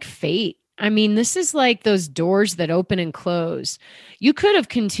of like fate. I mean, this is like those doors that open and close. You could have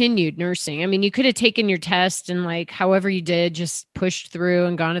continued nursing. I mean, you could have taken your test and, like, however you did, just pushed through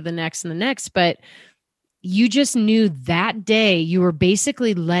and gone to the next and the next. But you just knew that day you were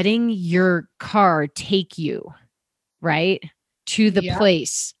basically letting your car take you, right, to the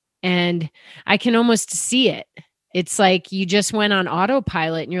place. And I can almost see it. It's like you just went on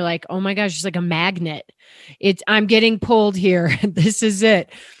autopilot and you're like, oh my gosh, it's like a magnet. I'm getting pulled here. This is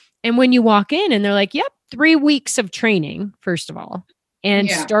it. And when you walk in and they're like, yep, 3 weeks of training, first of all, and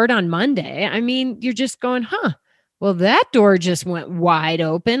start on Monday. I mean, you're just going, well, that door just went wide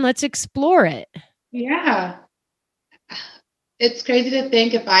open. Let's explore it. Yeah. It's crazy to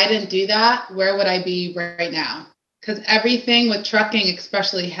think if I didn't do that, where would I be right now? Because everything with trucking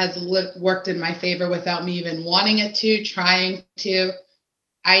especially has worked in my favor without me even wanting it to, trying to.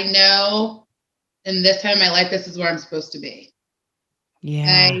 I know in this time of my life, this is where I'm supposed to be. Yeah.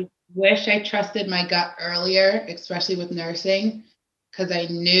 I wish I trusted my gut earlier, especially with nursing, because I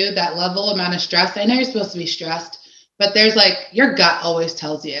knew that level amount of stress. I know you're supposed to be stressed, but there's like, your gut always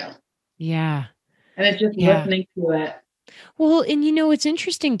tells you. Yeah. And it's just listening to it. Well, and it's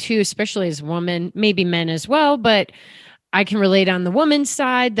interesting too, especially as a woman, maybe men as well, but I can relate on the woman's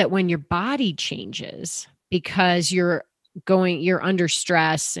side that when your body changes because you're under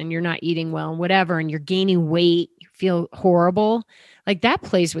stress and you're not eating well and whatever, and you're gaining weight, you feel horrible, like that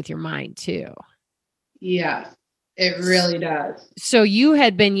plays with your mind too. Yeah, it really does. So you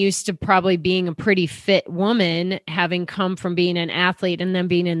had been used to probably being a pretty fit woman, having come from being an athlete and then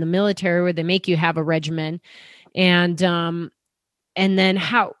being in the military where they make you have a regimen. And then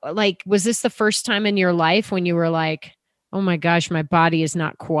how, like, was this the first time in your life when you were like, oh my gosh, my body is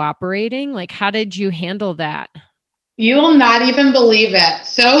not cooperating? Like, how did you handle that? You will not even believe it.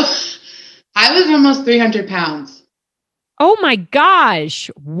 So I was almost 300 pounds. Oh my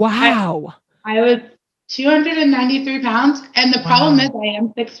gosh. Wow. I was 293 pounds. And the problem is I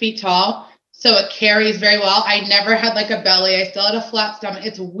am 6 feet tall. So it carries very well. I never had like a belly. I still had a flat stomach.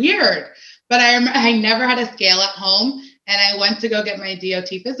 It's weird. But I never had a scale at home, and I went to go get my DOT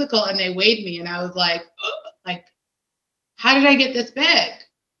physical, and they weighed me, and I was like, how did I get this big?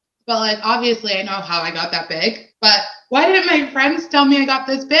 But like, obviously, I know how I got that big. But why didn't my friends tell me I got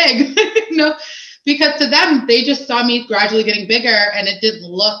this big? Because to them, they just saw me gradually getting bigger, and it didn't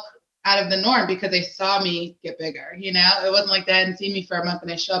look out of the norm because they saw me get bigger. It wasn't like they hadn't seen me for a month, and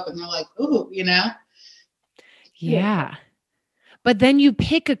I show up, and they're like, ooh, Yeah. But then you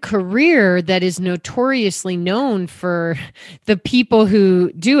pick a career that is notoriously known for the people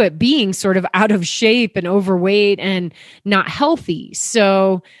who do it being sort of out of shape and overweight and not healthy.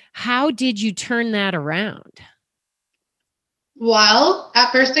 So how did you turn that around? Well,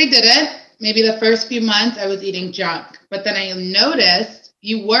 at first I didn't. Maybe the first few months I was eating junk. But then I noticed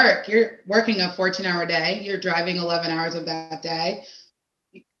you're working a 14-hour day, you're driving 11 hours of that day.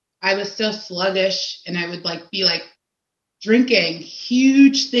 I was so sluggish, and I would be drinking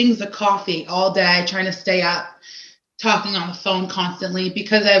huge things of coffee all day, trying to stay up, talking on the phone constantly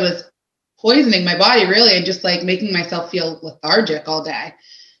because I was poisoning my body really and just making myself feel lethargic all day.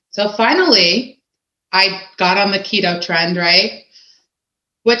 So finally, I got on the keto trend, right?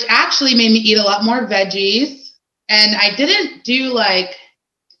 Which actually made me eat a lot more veggies. And I didn't do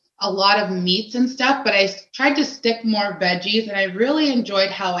a lot of meats and stuff, but I tried to stick more veggies, and I really enjoyed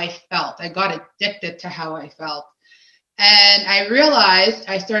how I felt. I got addicted to how I felt. And I realized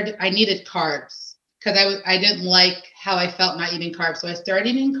I needed carbs because I didn't like how I felt not eating carbs. So I started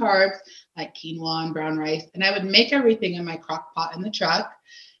eating carbs like quinoa and brown rice, and I would make everything in my crock pot in the truck.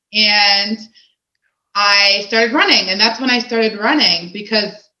 And I started running, and that's when I started running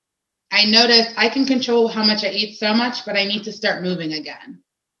because I noticed I can control how much I eat so much, but I need to start moving again.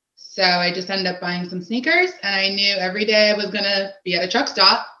 So I just ended up buying some sneakers, and I knew every day I was going to be at a truck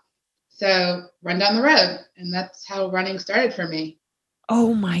stop. So run down the road. And that's how running started for me.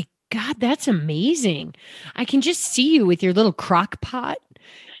 Oh my God, that's amazing. I can just see you with your little crock pot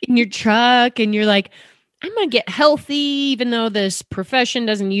in your truck, and you're like, I'm going to get healthy, even though this profession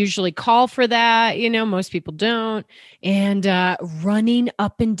doesn't usually call for that. Most people don't. And running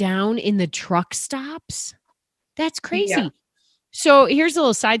up and down in the truck stops. That's crazy. Yeah. So here's a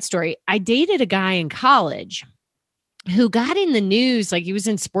little side story. I dated a guy in college who got in the news, he was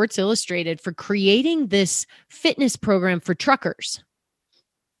in Sports Illustrated, for creating this fitness program for truckers.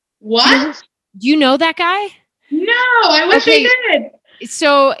 What? Do you know that guy? No, I wish I did.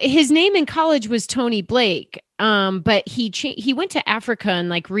 So his name in college was Tony Blake, but he went to Africa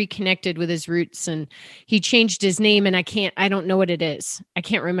and reconnected with his roots, and he changed his name, and I don't know what it is. I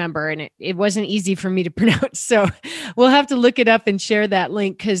can't remember, and it wasn't easy for me to pronounce. So we'll have to look it up and share that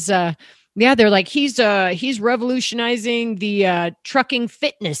link because they're like, he's revolutionizing the trucking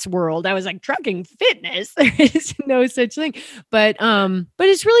fitness world. I was like, trucking fitness? There is no such thing, but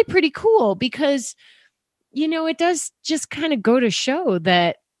it's really pretty cool because it does just kind of go to show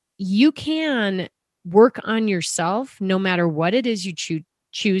that you can work on yourself no matter what it is you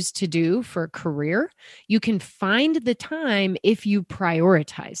choose to do for a career. You can find the time if you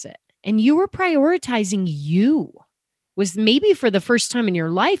prioritize it. And you were prioritizing you. Was maybe for the first time in your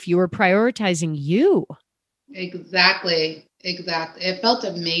life, you were prioritizing you. Exactly. It felt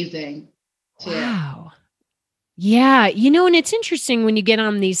amazing too. Wow. Yeah. And it's interesting when you get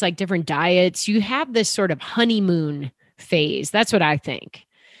on these different diets, you have this sort of honeymoon phase. That's what I think.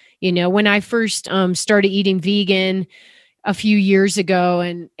 When I first started eating vegan a few years ago,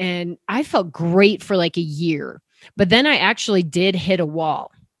 and I felt great for a year, but then I actually did hit a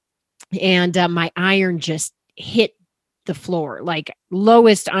wall, and my iron just hit the floor,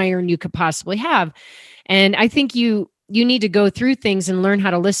 lowest iron you could possibly have. And I think you need to go through things and learn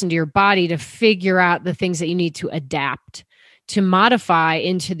how to listen to your body to figure out the things that you need to adapt, to modify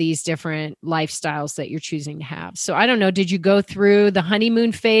into these different lifestyles that you're choosing to have. So I don't know, did you go through the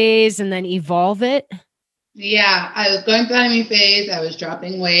honeymoon phase and then evolve it? Yeah, I was going through the honeymoon phase. I was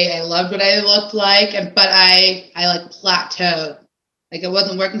dropping weight. I loved what I looked like, but I plateaued. It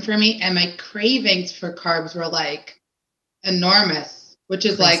wasn't working for me. And my cravings for carbs were enormous, which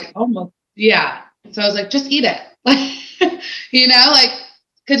is almost, yeah. So I was just eat it.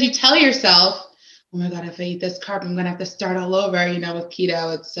 Because you tell yourself, oh my God, if I eat this carb, I'm going to have to start all over, with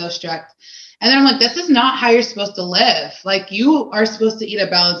keto. It's so strict. And then I'm this is not how you're supposed to live. You are supposed to eat a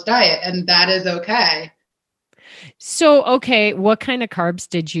balanced diet, and that is okay. So, okay, what kind of carbs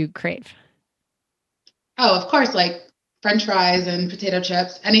did you crave? Oh, of course, French fries and potato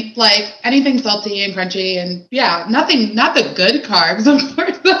chips, anything salty and crunchy, and yeah, not the good carbs, of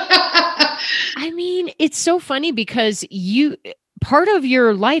course. I mean, it's so funny because part of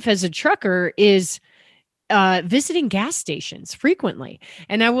your life as a trucker is visiting gas stations frequently.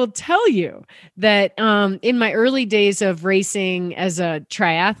 And I will tell you that in my early days of racing as a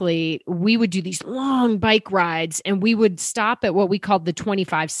triathlete, we would do these long bike rides, and we would stop at what we called the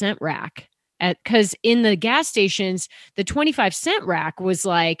 25-cent rack. Because in the gas stations, the 25-cent rack was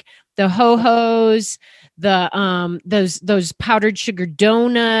the ho-hos, the those powdered sugar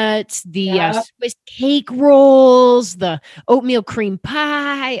donuts, the Swiss cake rolls, the oatmeal cream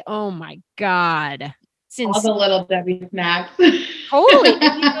pie. Oh my God. All the little Debbie snacks. Totally.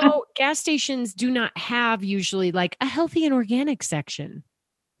 And, gas stations do not have usually a healthy and organic section.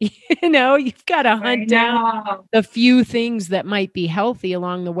 You've got to hunt down the few things that might be healthy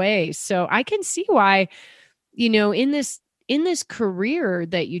along the way. So I can see why, in this career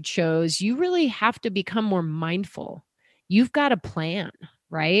that you chose, you really have to become more mindful. you've got a plan,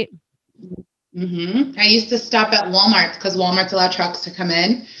 right? I used to stop at Walmart because Walmart's allow trucks to come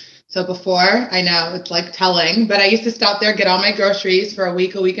in. So before, I know it's like telling, but I used to stop there, get all my groceries for a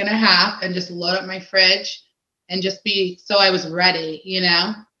week and a half, and just load up my fridge and just be so I was ready, you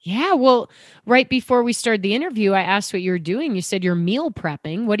know? Yeah. Well, right before we started the interview, I asked what you were doing. You said you're meal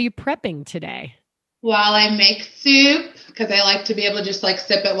prepping. What are you prepping today? While I make soup, because I like to be able to just like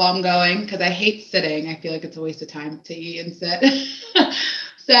sip it while I'm going, because I hate sitting. I feel like it's a waste of time to eat and sit.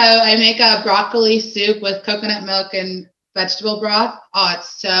 So I make a broccoli soup with coconut milk and vegetable broth. Oh,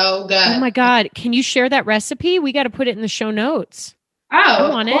 it's so good. Oh my God. Can you share that recipe? We got to put it in the show notes.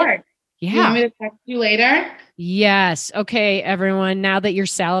 Oh, of course. Yeah. You want me to text you later? Yes. Okay, everyone. Now that you're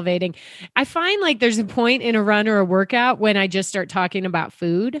salivating, I find like there's a point in a run or a workout when I just start talking about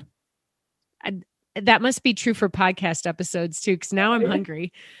food. That must be true for podcast episodes too, because now I'm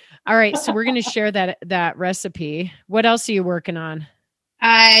hungry. All right. So we're going to share that recipe. What else are you working on?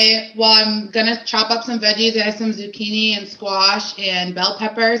 I'm gonna chop up some veggies. I have some zucchini and squash and bell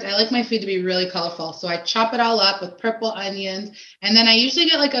peppers. I like my food to be really colorful, so I chop it all up with purple onions, and then I usually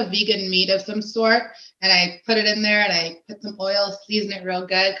get like a vegan meat of some sort, and I put it in there, and I put some oil, season it real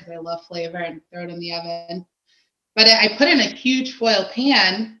good because I love flavor, and throw it in the oven. But I put it in a huge foil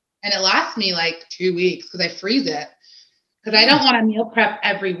pan, and it lasts me like 2 weeks because I freeze it. Because I don't want to meal prep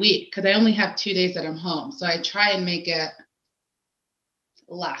every week because I only have 2 days that I'm home, so I try and make it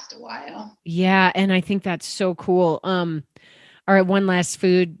last a while. Yeah, and I think that's so cool. All right, one last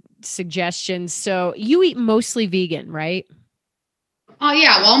food suggestion. So you eat mostly vegan, right? Oh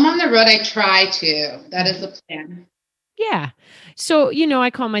yeah, while I'm on the road, I try to. That is the plan. Yeah. So, I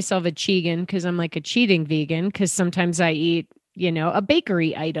call myself a cheegan because I'm like a cheating vegan because sometimes I eat, a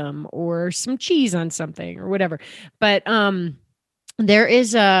bakery item or some cheese on something or whatever. But there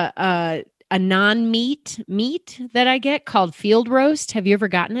is a non-meat meat that I get called field roast. Have you ever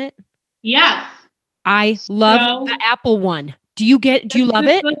gotten it? Yes. I love the apple one. Do you love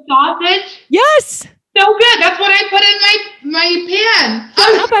it? The sausage? Yes. So good. That's what I put in my pan.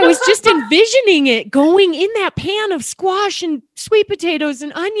 I was just envisioning it going in that pan of squash and sweet potatoes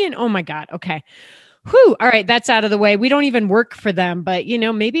and onion. Oh my God. Okay. Whew. All right. That's out of the way. We don't even work for them, but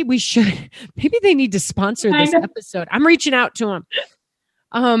maybe we should, maybe they need to sponsor this episode. I'm reaching out to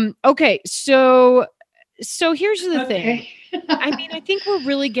them. Okay. So here's the thing. I mean, I think we're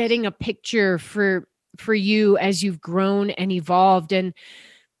really getting a picture for you as you've grown and evolved and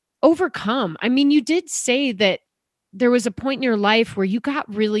overcome. I mean, you did say that there was a point in your life where you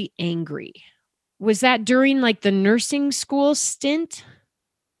got really angry. Was that during like the nursing school stint?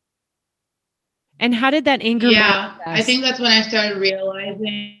 And how did that anger manifest? I think that's when I started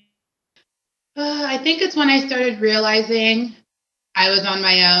realizing. I think it's when I started realizing I was on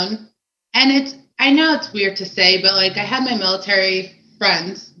my own. And I know it's weird to say, but like I had my military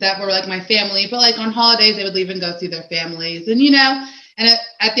friends that were like my family, but like on holidays, they would leave and go see their families. And, and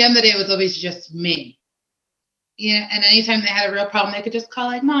at the end of the day, it was always just me. And anytime they had a real problem, they could just call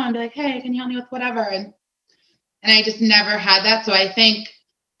like mom and be like, hey, can you help me with whatever? And I just never had that. So I think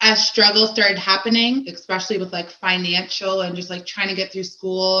as struggles started happening, especially with like financial and just like trying to get through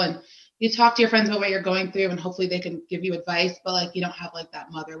school, and you talk to your friends about what you're going through and hopefully they can give you advice, but like you don't have like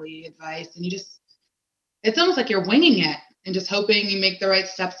that motherly advice, and it's almost like you're winging it and just hoping you make the right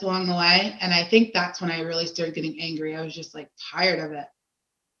steps along the way. And I think that's when I really started getting angry. I was just like tired of it.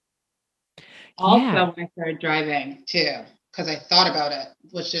 Also, when I started driving too, because I thought about it,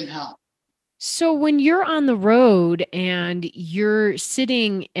 which didn't help. So when you're on the road and you're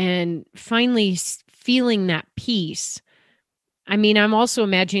sitting and finally feeling that peace, I mean, I'm also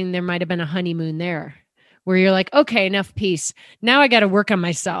imagining there might have been a honeymoon there where you're like, okay, enough peace. Now I got to work on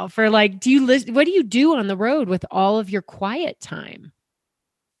myself. Or like, what do you do on the road with all of your quiet time?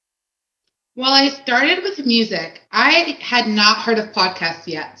 Well, I started with music. I had not heard of podcasts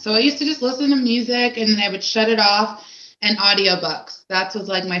yet. So I used to just listen to music and then I would shut it off, and audiobooks. That was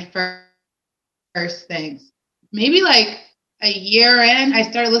like my first things. Maybe like a year in, I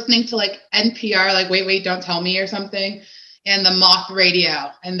started listening to like NPR, like Wait, Don't Tell Me or something, and the Moth Radio.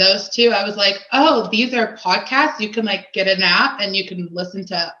 And those two, I was like, oh, these are podcasts. You can like get an app and you can listen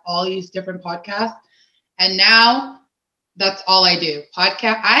to all these different podcasts. And now that's all I do.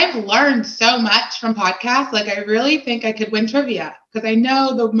 Podcast. I've learned so much from podcasts. Like I really think I could win trivia because I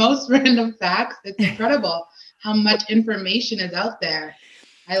know the most random facts. It's incredible how much information is out there.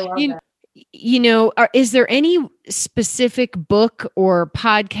 I love that. Is there any specific book or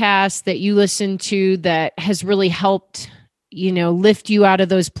podcast that you listen to that has really helped, lift you out of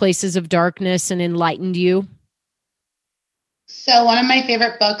those places of darkness and enlightened you? So one of my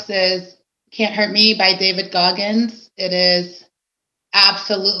favorite books is Can't Hurt Me by David Goggins. It is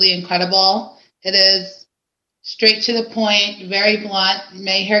absolutely incredible. It is straight to the point, very blunt,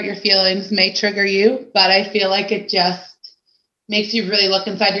 may hurt your feelings, may trigger you, but I feel like it just makes you really look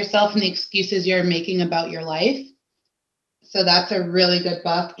inside yourself and the excuses you're making about your life. So that's a really good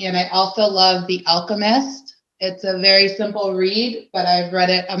book. And I also love The Alchemist. It's a very simple read, but I've read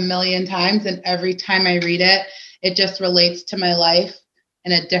it a million times. And every time I read it, it just relates to my life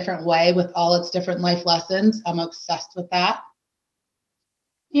in a different way with all its different life lessons. I'm obsessed with that.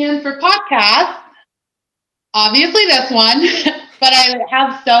 And for podcasts, obviously this one, but I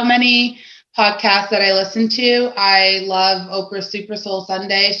have so many podcasts that I listen to. I love Oprah's Super Soul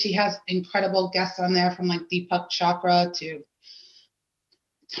Sunday. She has incredible guests on there from like Deepak Chopra to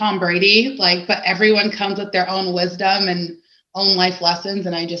Tom Brady, but everyone comes with their own wisdom and own life lessons.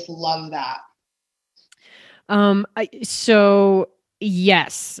 And I just love that. So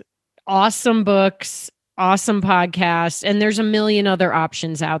yes, awesome books, awesome podcasts, and there's a million other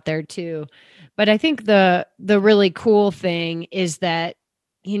options out there too. But I think the really cool thing is that,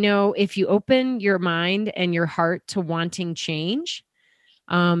 if you open your mind and your heart to wanting change,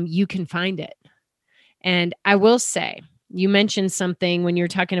 you can find it. And I will say, you mentioned something when you were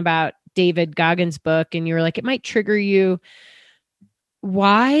talking about David Goggins' book, and you were like, it might trigger you.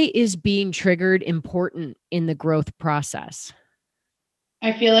 Why is being triggered important in the growth process?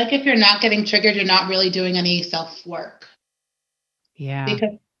 I feel like if you're not getting triggered, you're not really doing any self-work. Yeah.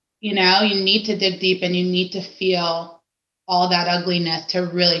 Because, you need to dig deep and you need to feel all that ugliness to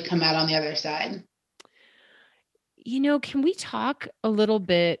really come out on the other side. Can we talk a little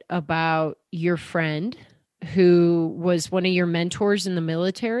bit about your friend who was one of your mentors in the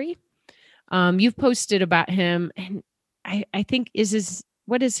military? You've posted about him, and I think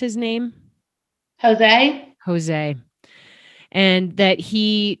what is his name? Jose. And that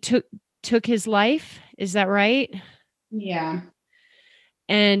he took his life. Is that right? Yeah.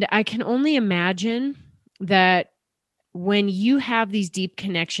 And I can only imagine that when you have these deep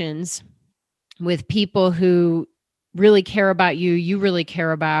connections with people who really care about you, you really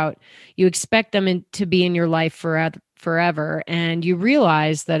care about, you expect them to be in your life forever. And you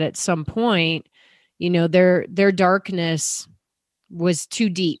realize that at some point, their darkness was too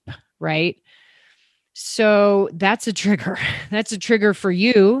deep, right? So that's a trigger. That's a trigger for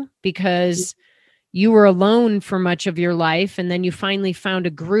you because you were alone for much of your life. And then you finally found a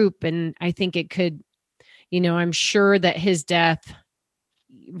group. And I think it could, I'm sure that his death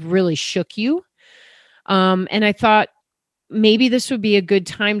really shook you. And I thought maybe this would be a good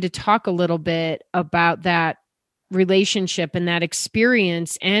time to talk a little bit about that relationship and that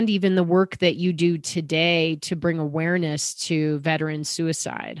experience, and even the work that you do today to bring awareness to veteran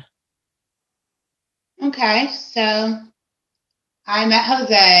suicide. Okay, so I met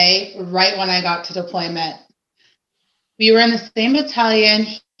Jose right when I got to deployment. We were in the same battalion.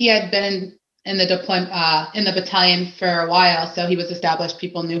 He had been in the battalion for a while, so he was established.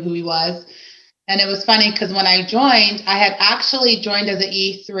 People knew who he was. And it was funny because when I joined, I had actually joined as an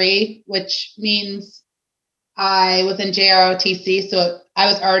E3, which means I was in JROTC, so I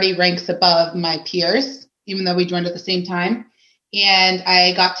was already ranks above my peers, even though we joined at the same time. And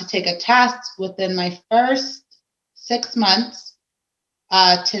I got to take a test within my first 6 months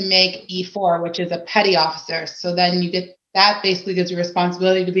to make E4, which is a petty officer. So then that basically gives you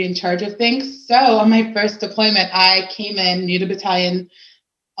responsibility to be in charge of things. So on my first deployment, I came in new to battalion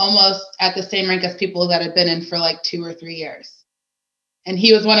almost at the same rank as people that had been in for 2 or 3 years. And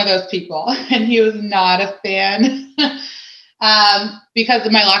he was one of those people, and he was not a fan because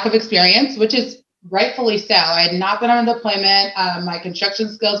of my lack of experience, which is rightfully so. I had not been on deployment. My construction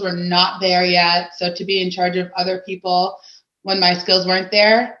skills were not there yet. So to be in charge of other people when my skills weren't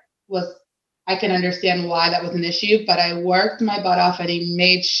there I can understand why that was an issue, but I worked my butt off, and he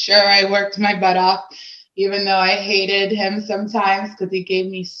made sure I worked my butt off, even though I hated him sometimes because he gave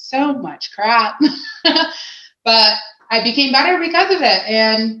me so much crap. But I became better because of it.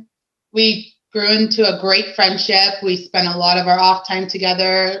 And we grew into a great friendship. We spent a lot of our off time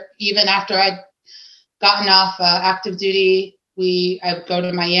together. Even after I'd gotten off active duty, I would go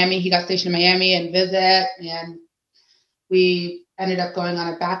to Miami. He got stationed in Miami and visit. And we ended up going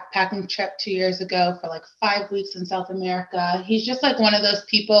on a backpacking trip 2 years ago for 5 weeks in South America. He's just one of those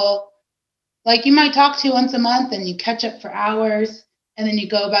people you might talk to once a month and you catch up for hours and then you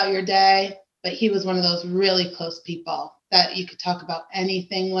go about your day. But he was one of those really close people that you could talk about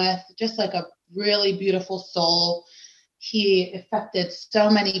anything with, just a really beautiful soul. He affected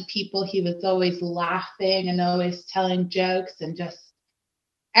so many people. He was always laughing and always telling jokes, and just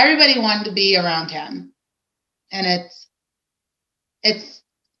everybody wanted to be around him. And it's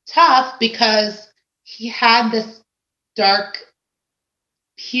tough because he had this dark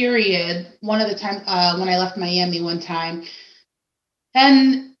period. One of the times when I left Miami one time,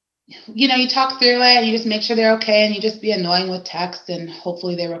 and you talk through it and you just make sure they're okay, and you just be annoying with text and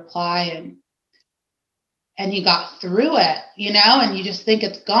hopefully they reply, and you got through it, and you just think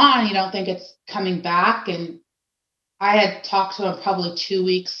it's gone. You don't think it's coming back. And I had talked to him probably 2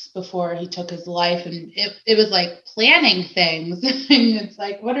 weeks before he took his life, and it was like planning things. And it's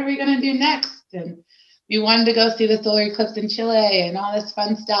like, what are we going to do next? And we wanted to go see the solar eclipse in Chile and all this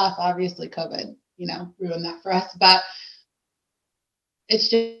fun stuff. Obviously, COVID, ruined that for us. But it's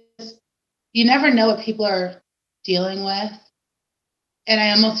just, you never know what people are dealing with. And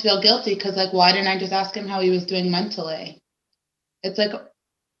I almost feel guilty because, like, why didn't I just ask him how he was doing mentally? It's like,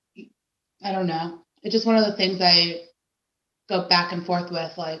 I don't know. It's just one of the things I go back and forth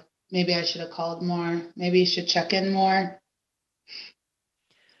with. Like, maybe I should have called more. Maybe you should check in more.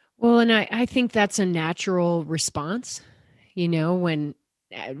 Well, and I think that's a natural response, when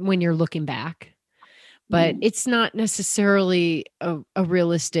you're looking back. But it's not necessarily a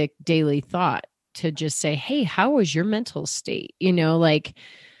realistic daily thought to just say, hey, how was your mental state? Like,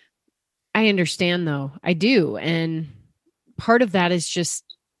 I understand though. I do. And part of that is just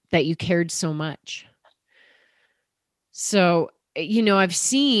that you cared so much. So, I've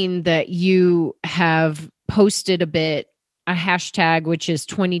seen that you have posted a hashtag, which is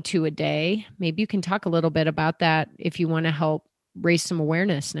 22 a day. Maybe you can talk a little bit about that if you want to help raise some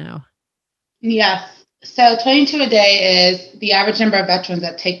awareness now. Yes. So 22 a day is the average number of veterans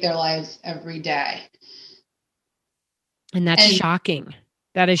that take their lives every day. And that's shocking.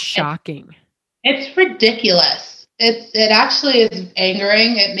 That is shocking. It's ridiculous. It actually is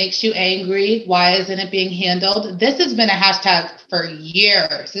angering. It makes you angry. Why isn't it being handled? This has been a hashtag for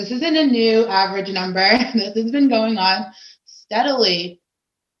years. This isn't a new average number. This has been going on steadily.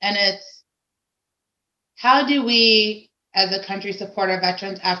 And it's, how do we as a country support our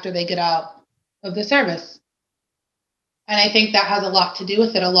veterans after they get out of the service? And I think that has a lot to do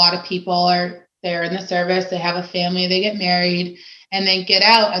with it. A lot of people are there in the service, they have a family, they get married, and they get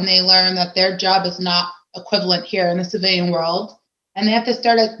out and they learn that their job is not equivalent here in the civilian world. And they have to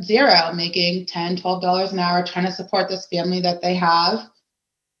start at zero, making $10, $12 an hour, trying to support this family that they have.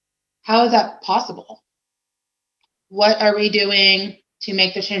 How is that possible? What are we doing to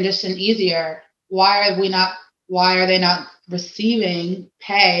make the transition easier? Why are they not receiving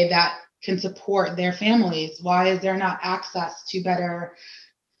pay that can support their families? Why is there not access to better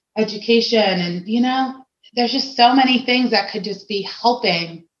education? And, there's just so many things that could just be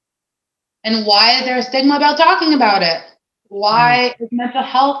helping. And why is there a stigma about talking about it? Why is mental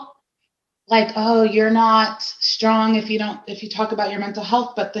health like, oh, you're not strong if you talk about your mental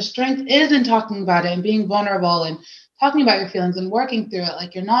health, but the strength is in talking about it and being vulnerable and talking about your feelings and working through it.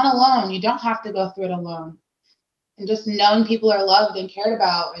 Like, you're not alone. You don't have to go through it alone. And just knowing people are loved and cared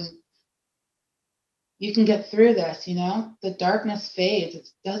about, and you can get through this, the darkness fades. It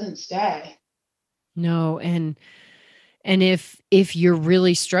doesn't stay. No. And if you're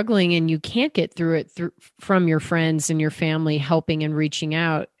really struggling and you can't get through it from your friends and your family helping and reaching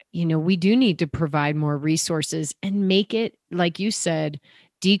out, we do need to provide more resources and make it, like you said,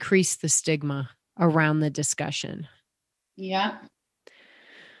 decrease the stigma around the discussion. Yeah.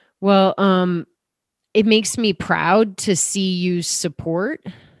 Well, it makes me proud to see you support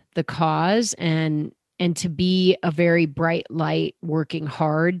the cause and to be a very bright light working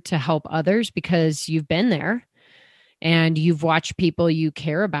hard to help others, because you've been there and you've watched people you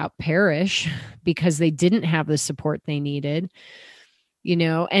care about perish because they didn't have the support they needed,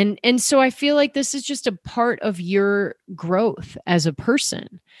 and so I feel like this is just a part of your growth as a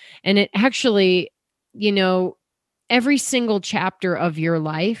person. And it actually, every single chapter of your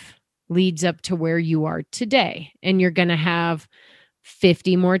life leads up to where you are today, and you're going to have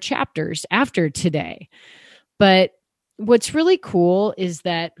 50 more chapters after today. But what's really cool is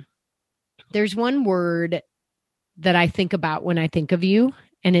that there's one word that I think about when I think of you,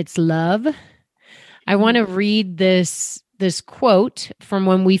 and it's love. I want to read this quote from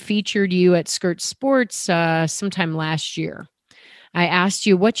when we featured you at Skirt Sports sometime last year. I asked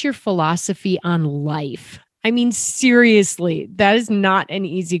you, what's your philosophy on life? I mean, seriously, that is not an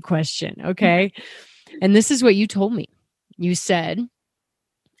easy question, okay? And this is what you told me. You said,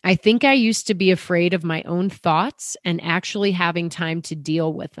 I think I used to be afraid of my own thoughts and actually having time to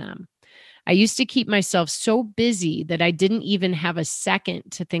deal with them. I used to keep myself so busy that I didn't even have a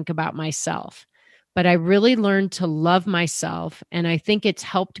second to think about myself. But I really learned to love myself, and I think it's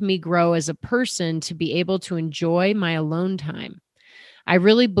helped me grow as a person to be able to enjoy my alone time. I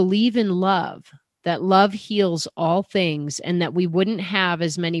really believe in love. that love heals all things and that we wouldn't have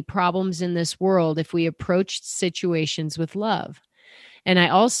as many problems in this world if we approached situations with love. And I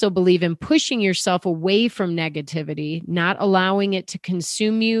also believe in pushing yourself away from negativity, not allowing it to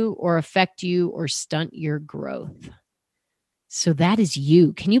consume you or affect you or stunt your growth. So that is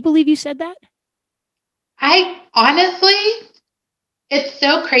you. Can you believe you said that? I honestly, it's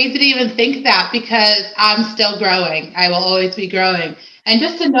so crazy to even think that because I'm still growing. I will always be growing. And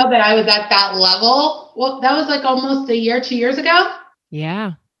just to know that I was at that level, well, that was like almost a year, 2 years ago.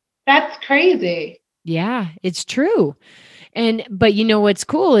 Yeah. That's crazy. Yeah, it's true. But you know what's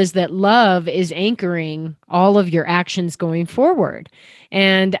cool is that love is anchoring all of your actions going forward.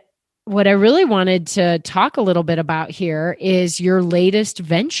 And what I really wanted to talk a little bit about here is your latest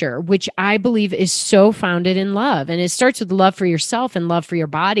venture, which I believe is so founded in love. And it starts with love for yourself and love for your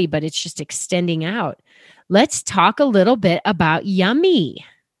body, but it's just extending out. Let's talk a little bit about Yummy.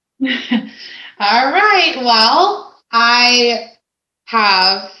 All right. Well, I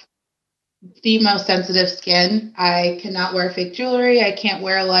have the most sensitive skin. I cannot wear fake jewelry. I can't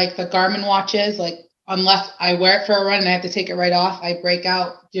wear like the Garmin watches, like unless I wear it for a run and I have to take it right off. I break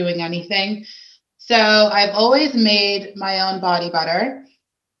out doing anything. So I've always made my own body butter.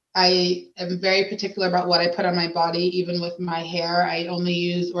 I am very particular about what I put on my body, even with my hair. I only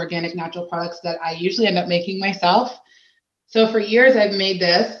use organic natural products that I usually end up making myself. So for years, I've made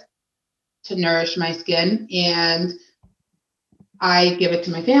this to nourish my skin, and I give it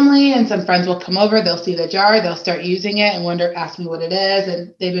to my family, and some friends will come over, they'll see the jar, they'll start using it and ask me what it is.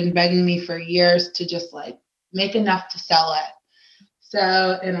 And they've been begging me for years to just like make enough to sell it.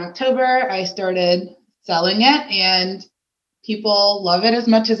 So in October, I started selling it, and people love it as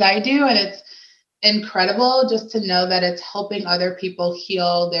much as I do. And it's incredible just to know that it's helping other people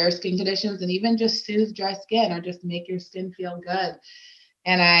heal their skin conditions and even just soothe dry skin or just make your skin feel good.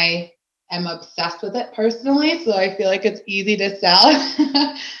 And I'm obsessed with it personally, so I feel like it's easy to sell.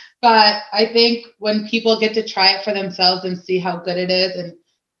 But I think when people get to try it for themselves and see how good it is and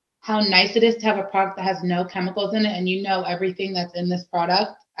how nice it is to have a product that has no chemicals in it and you know everything that's in this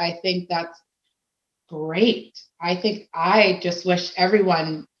product, I think that's great. I think I just wish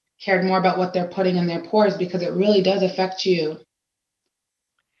everyone cared more about what they're putting in their pores because it really does affect you.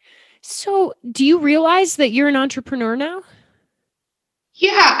 So do you realize that you're an entrepreneur now?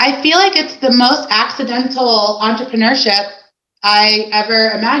 Yeah, I feel like it's the most accidental entrepreneurship I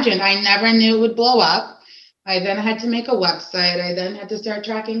ever imagined. I never knew it would blow up. I then had to make a website. I then had to start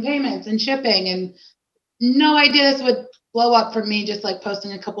tracking payments and shipping, and no idea this would blow up for me just like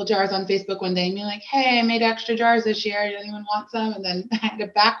posting a couple jars on Facebook one day and being like, hey, I made extra jars this year. Does anyone want some? And then I had to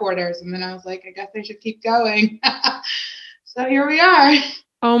back orders. And then I was like, I guess I should keep going. So here we are.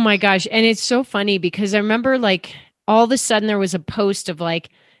 Oh my gosh. And it's so funny because I remember like all of a sudden there was a post of like,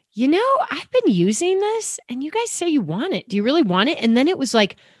 you know, I've been using this and you guys say you want it. Do you really want it? And then it was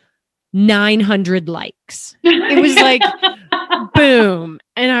like 900 likes. It was like, boom.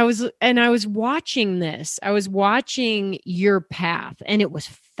 And I was watching this. I was watching your path and it was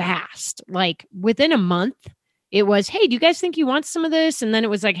fast. Like within a month, it was, hey, do you guys think you want some of this? And then it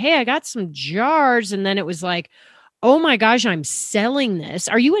was like, hey, I got some jars. And then it was like, oh my gosh, I'm selling this.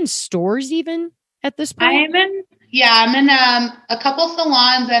 Are you in stores even at this point? I'm in a couple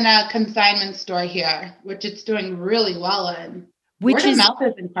salons and a consignment store here, which it's doing really well in. Word of mouth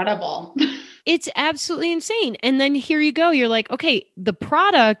is incredible. It's absolutely insane. And then here you go. You're like, okay, the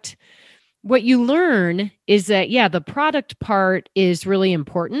product, what you learn is that, yeah, the product part is really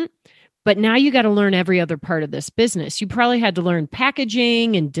important, but now you got to learn every other part of this business. You probably had to learn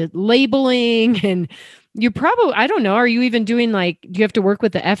packaging and labeling, and you probably, I don't know, are you even doing like, do you have to work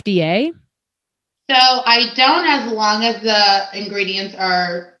with the FDA? So I don't, as long as the ingredients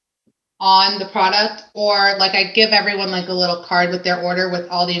are on the product, or like I give everyone like a little card with their order with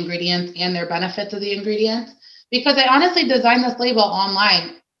all the ingredients and their benefits of the ingredients, because I honestly designed this label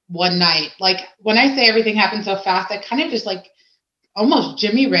online one night. Like when I say everything happened so fast, I kind of just like almost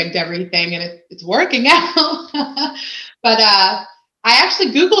Jimmy rigged everything, and it's working out. But I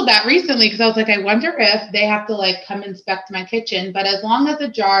actually Googled that recently because I was like, I wonder if they have to like come inspect my kitchen. But as long as the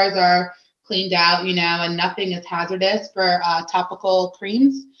jars are cleaned out, you know, and nothing is hazardous for topical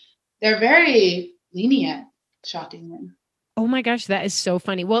creams, they're very lenient, shockingly. Oh my gosh, that is so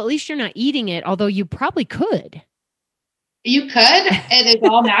funny. Well, at least you're not eating it, although you probably could. You could. It is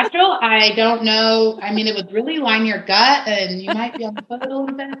all natural. I don't know. I mean, it would really line your gut and you might be on the foot a little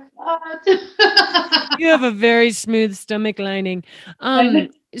bit. You have a very smooth stomach lining.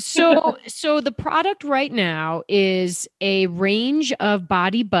 So the product right now is a range of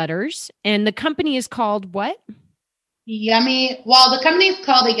body butters, and the company is called what? Yummy. Well, the company is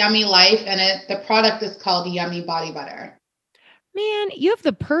called a Yummy Life, and the product is called Yummy Body Butter. Man, you have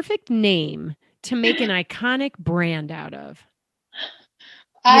the perfect name to make an iconic brand out of.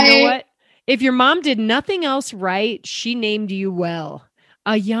 You know what? If your mom did nothing else right, she named you well.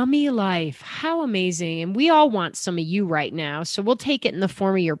 A Yummy Life. How amazing. And we all want some of you right now. So we'll take it in the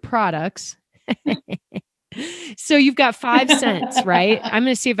form of your products. So you've got 5 scents, right? I'm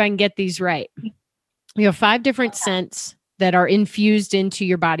going to see if I can get these right. You have 5 different scents that are infused into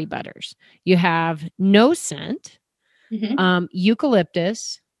your body butters. You have no scent,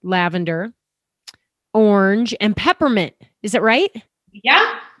 eucalyptus, lavender, orange, and peppermint. Is that right?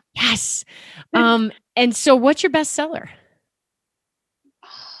 Yeah. Yes. And so what's your best seller?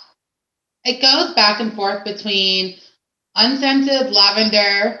 It goes back and forth between unscented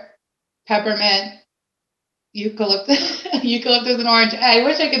lavender, peppermint, eucalyptus, and orange. I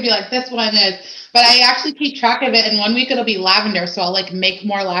wish I could be like, this one is, but I actually keep track of it. And one week it'll be lavender. So I'll like make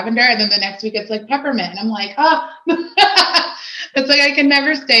more lavender. And then the next week it's like peppermint. And I'm like, oh, it's like I can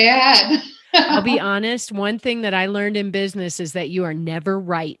never stay ahead. I'll be honest. One thing that I learned in business is that you are never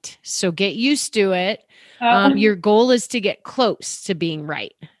right. So get used to it. Your goal is to get close to being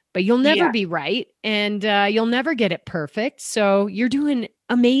right, but you'll never be right. And you'll never get it perfect. So you're doing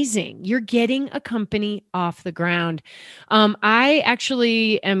amazing. You're getting a company off the ground. I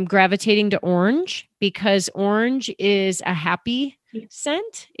actually am gravitating to orange because orange is a happy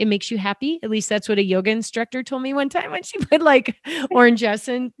scent. It makes you happy. At least that's what a yoga instructor told me one time when she put like orange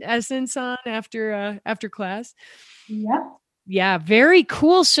essence on after class. Yeah. Yeah. Very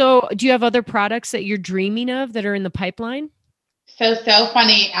cool. So do you have other products that you're dreaming of that are in the pipeline? So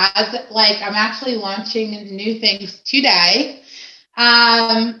funny. As like, I'm actually launching new things today.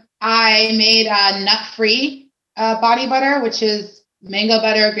 I made a nut-free body butter, which is mango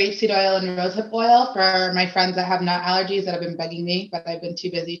butter, grapeseed oil, and rosehip oil for my friends that have nut allergies that have been begging me, but I've been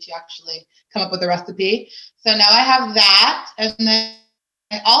too busy to actually come up with a recipe. So now I have that. And then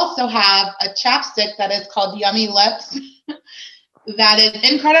I also have a chapstick that is called Yummy Lips. That is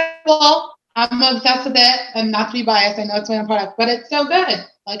incredible. I'm obsessed with it, and not to be biased, I know it's my own product, but it's so good.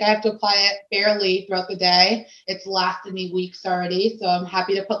 Like I have to apply it barely throughout the day. It's lasted me weeks already, so I'm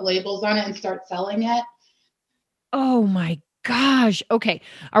happy to put labels on it and start selling it. Oh my gosh. Okay.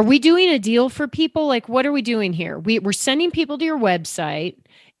 Are we doing a deal for people? Like, what are we doing here? We're sending people to your website,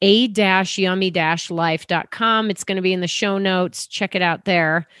 a-yummy-life.com. It's going to be in the show notes. Check it out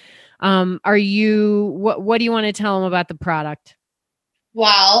there. What do you want to tell them about the product?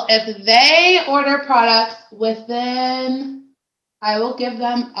 Well, if they order products within, I will give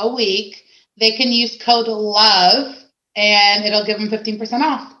them a week, they can use code LOVE and it'll give them 15%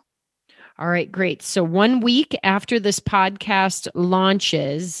 off. All right, great. So 1 week after this podcast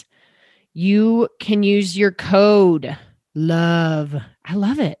launches, you can use your code LOVE. I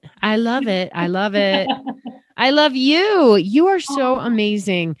love it. I love it. I love it. I love you. You are so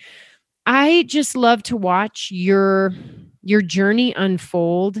amazing. I just love to watch your journey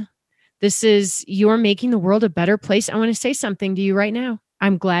unfold. You're making the world a better place. I want to say something to you right now.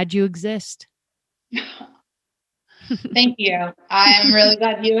 I'm glad you exist. Thank you. I am really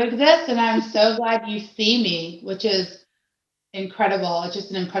glad you exist, and I'm so glad you see me, which is incredible. It's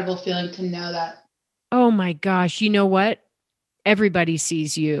just an incredible feeling to know that. Oh my gosh. You know what? Everybody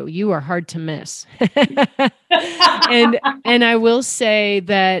sees you. You are hard to miss. and I will say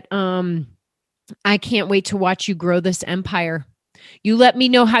that I can't wait to watch you grow this empire. You let me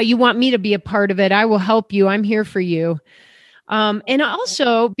know how you want me to be a part of it. I will help you. I'm here for you. And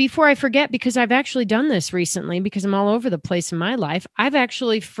also, before I forget, because I've actually done this recently, because I'm all over the place in my life, I've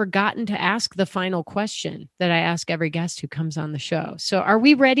actually forgotten to ask the final question that I ask every guest who comes on the show. So are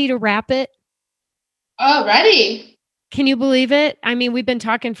we ready to wrap it? Oh, ready. Can you believe it? I mean, we've been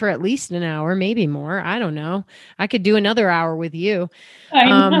talking for at least an hour, maybe more. I don't know. I could do another hour with you. I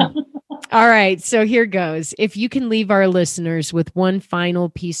know. All right. So here goes. If you can leave our listeners with one final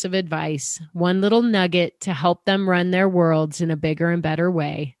piece of advice, one little nugget to help them run their worlds in a bigger and better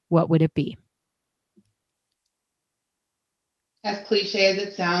way, what would it be? As cliche as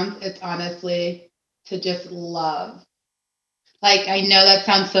it sounds, it's honestly to just love. Like, I know that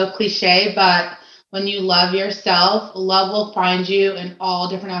sounds so cliche, but when you love yourself, love will find you in all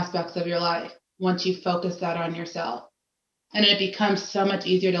different aspects of your life once you focus that on yourself. And it becomes so much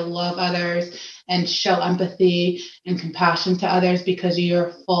easier to love others and show empathy and compassion to others because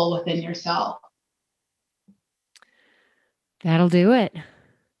you're full within yourself. That'll do it.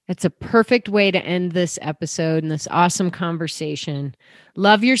 That's a perfect way to end this episode and this awesome conversation.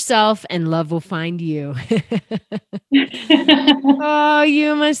 Love yourself and love will find you. Oh,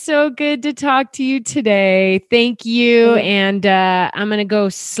 Yuma, so good to talk to you today. Thank you. And I'm going to go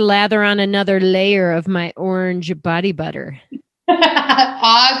slather on another layer of my orange body butter.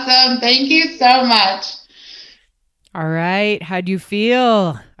 Awesome. Thank you so much. All right. How do you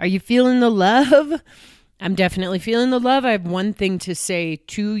feel? Are you feeling the love? I'm definitely feeling the love. I have one thing to say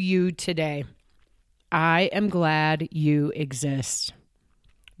to you today. I am glad you exist.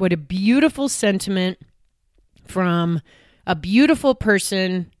 What a beautiful sentiment from a beautiful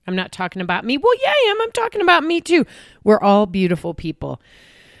person. I'm not talking about me. Well, yeah, I am. I'm talking about me too. We're all beautiful people.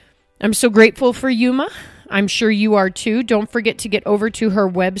 I'm so grateful for Yuma. I'm sure you are too. Don't forget to get over to her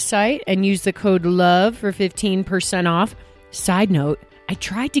website and use the code LOVE for 15% off. Side note, I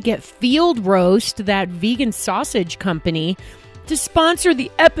tried to get Field Roast, that vegan sausage company, to sponsor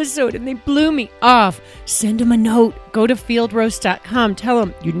the episode, and they blew me off. Send them a note. Go to fieldroast.com. Tell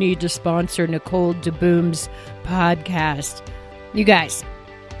them you need to sponsor Nicole DeBoom's podcast. You guys,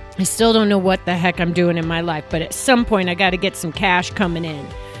 I still don't know what the heck I'm doing in my life, but at some point I got to get some cash coming in.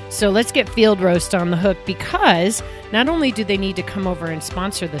 So let's get Field Roast on the hook, because not only do they need to come over and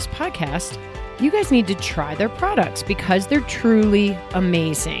sponsor this podcast, you guys need to try their products because they're truly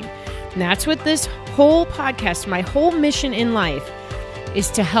amazing. And that's what this whole podcast, my whole mission in life, is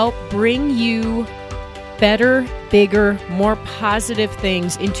to help bring you better, bigger, more positive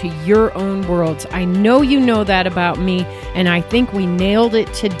things into your own worlds. I know you know that about me, and I think we nailed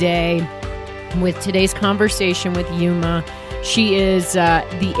it today with today's conversation with Yuma. She is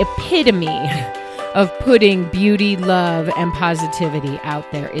the epitome of putting beauty, love, and positivity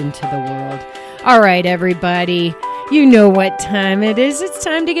out there into the world. All right, everybody, you know what time it is. It's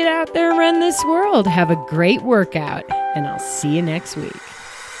time to get out there and run this world. Have a great workout, and I'll see you next week.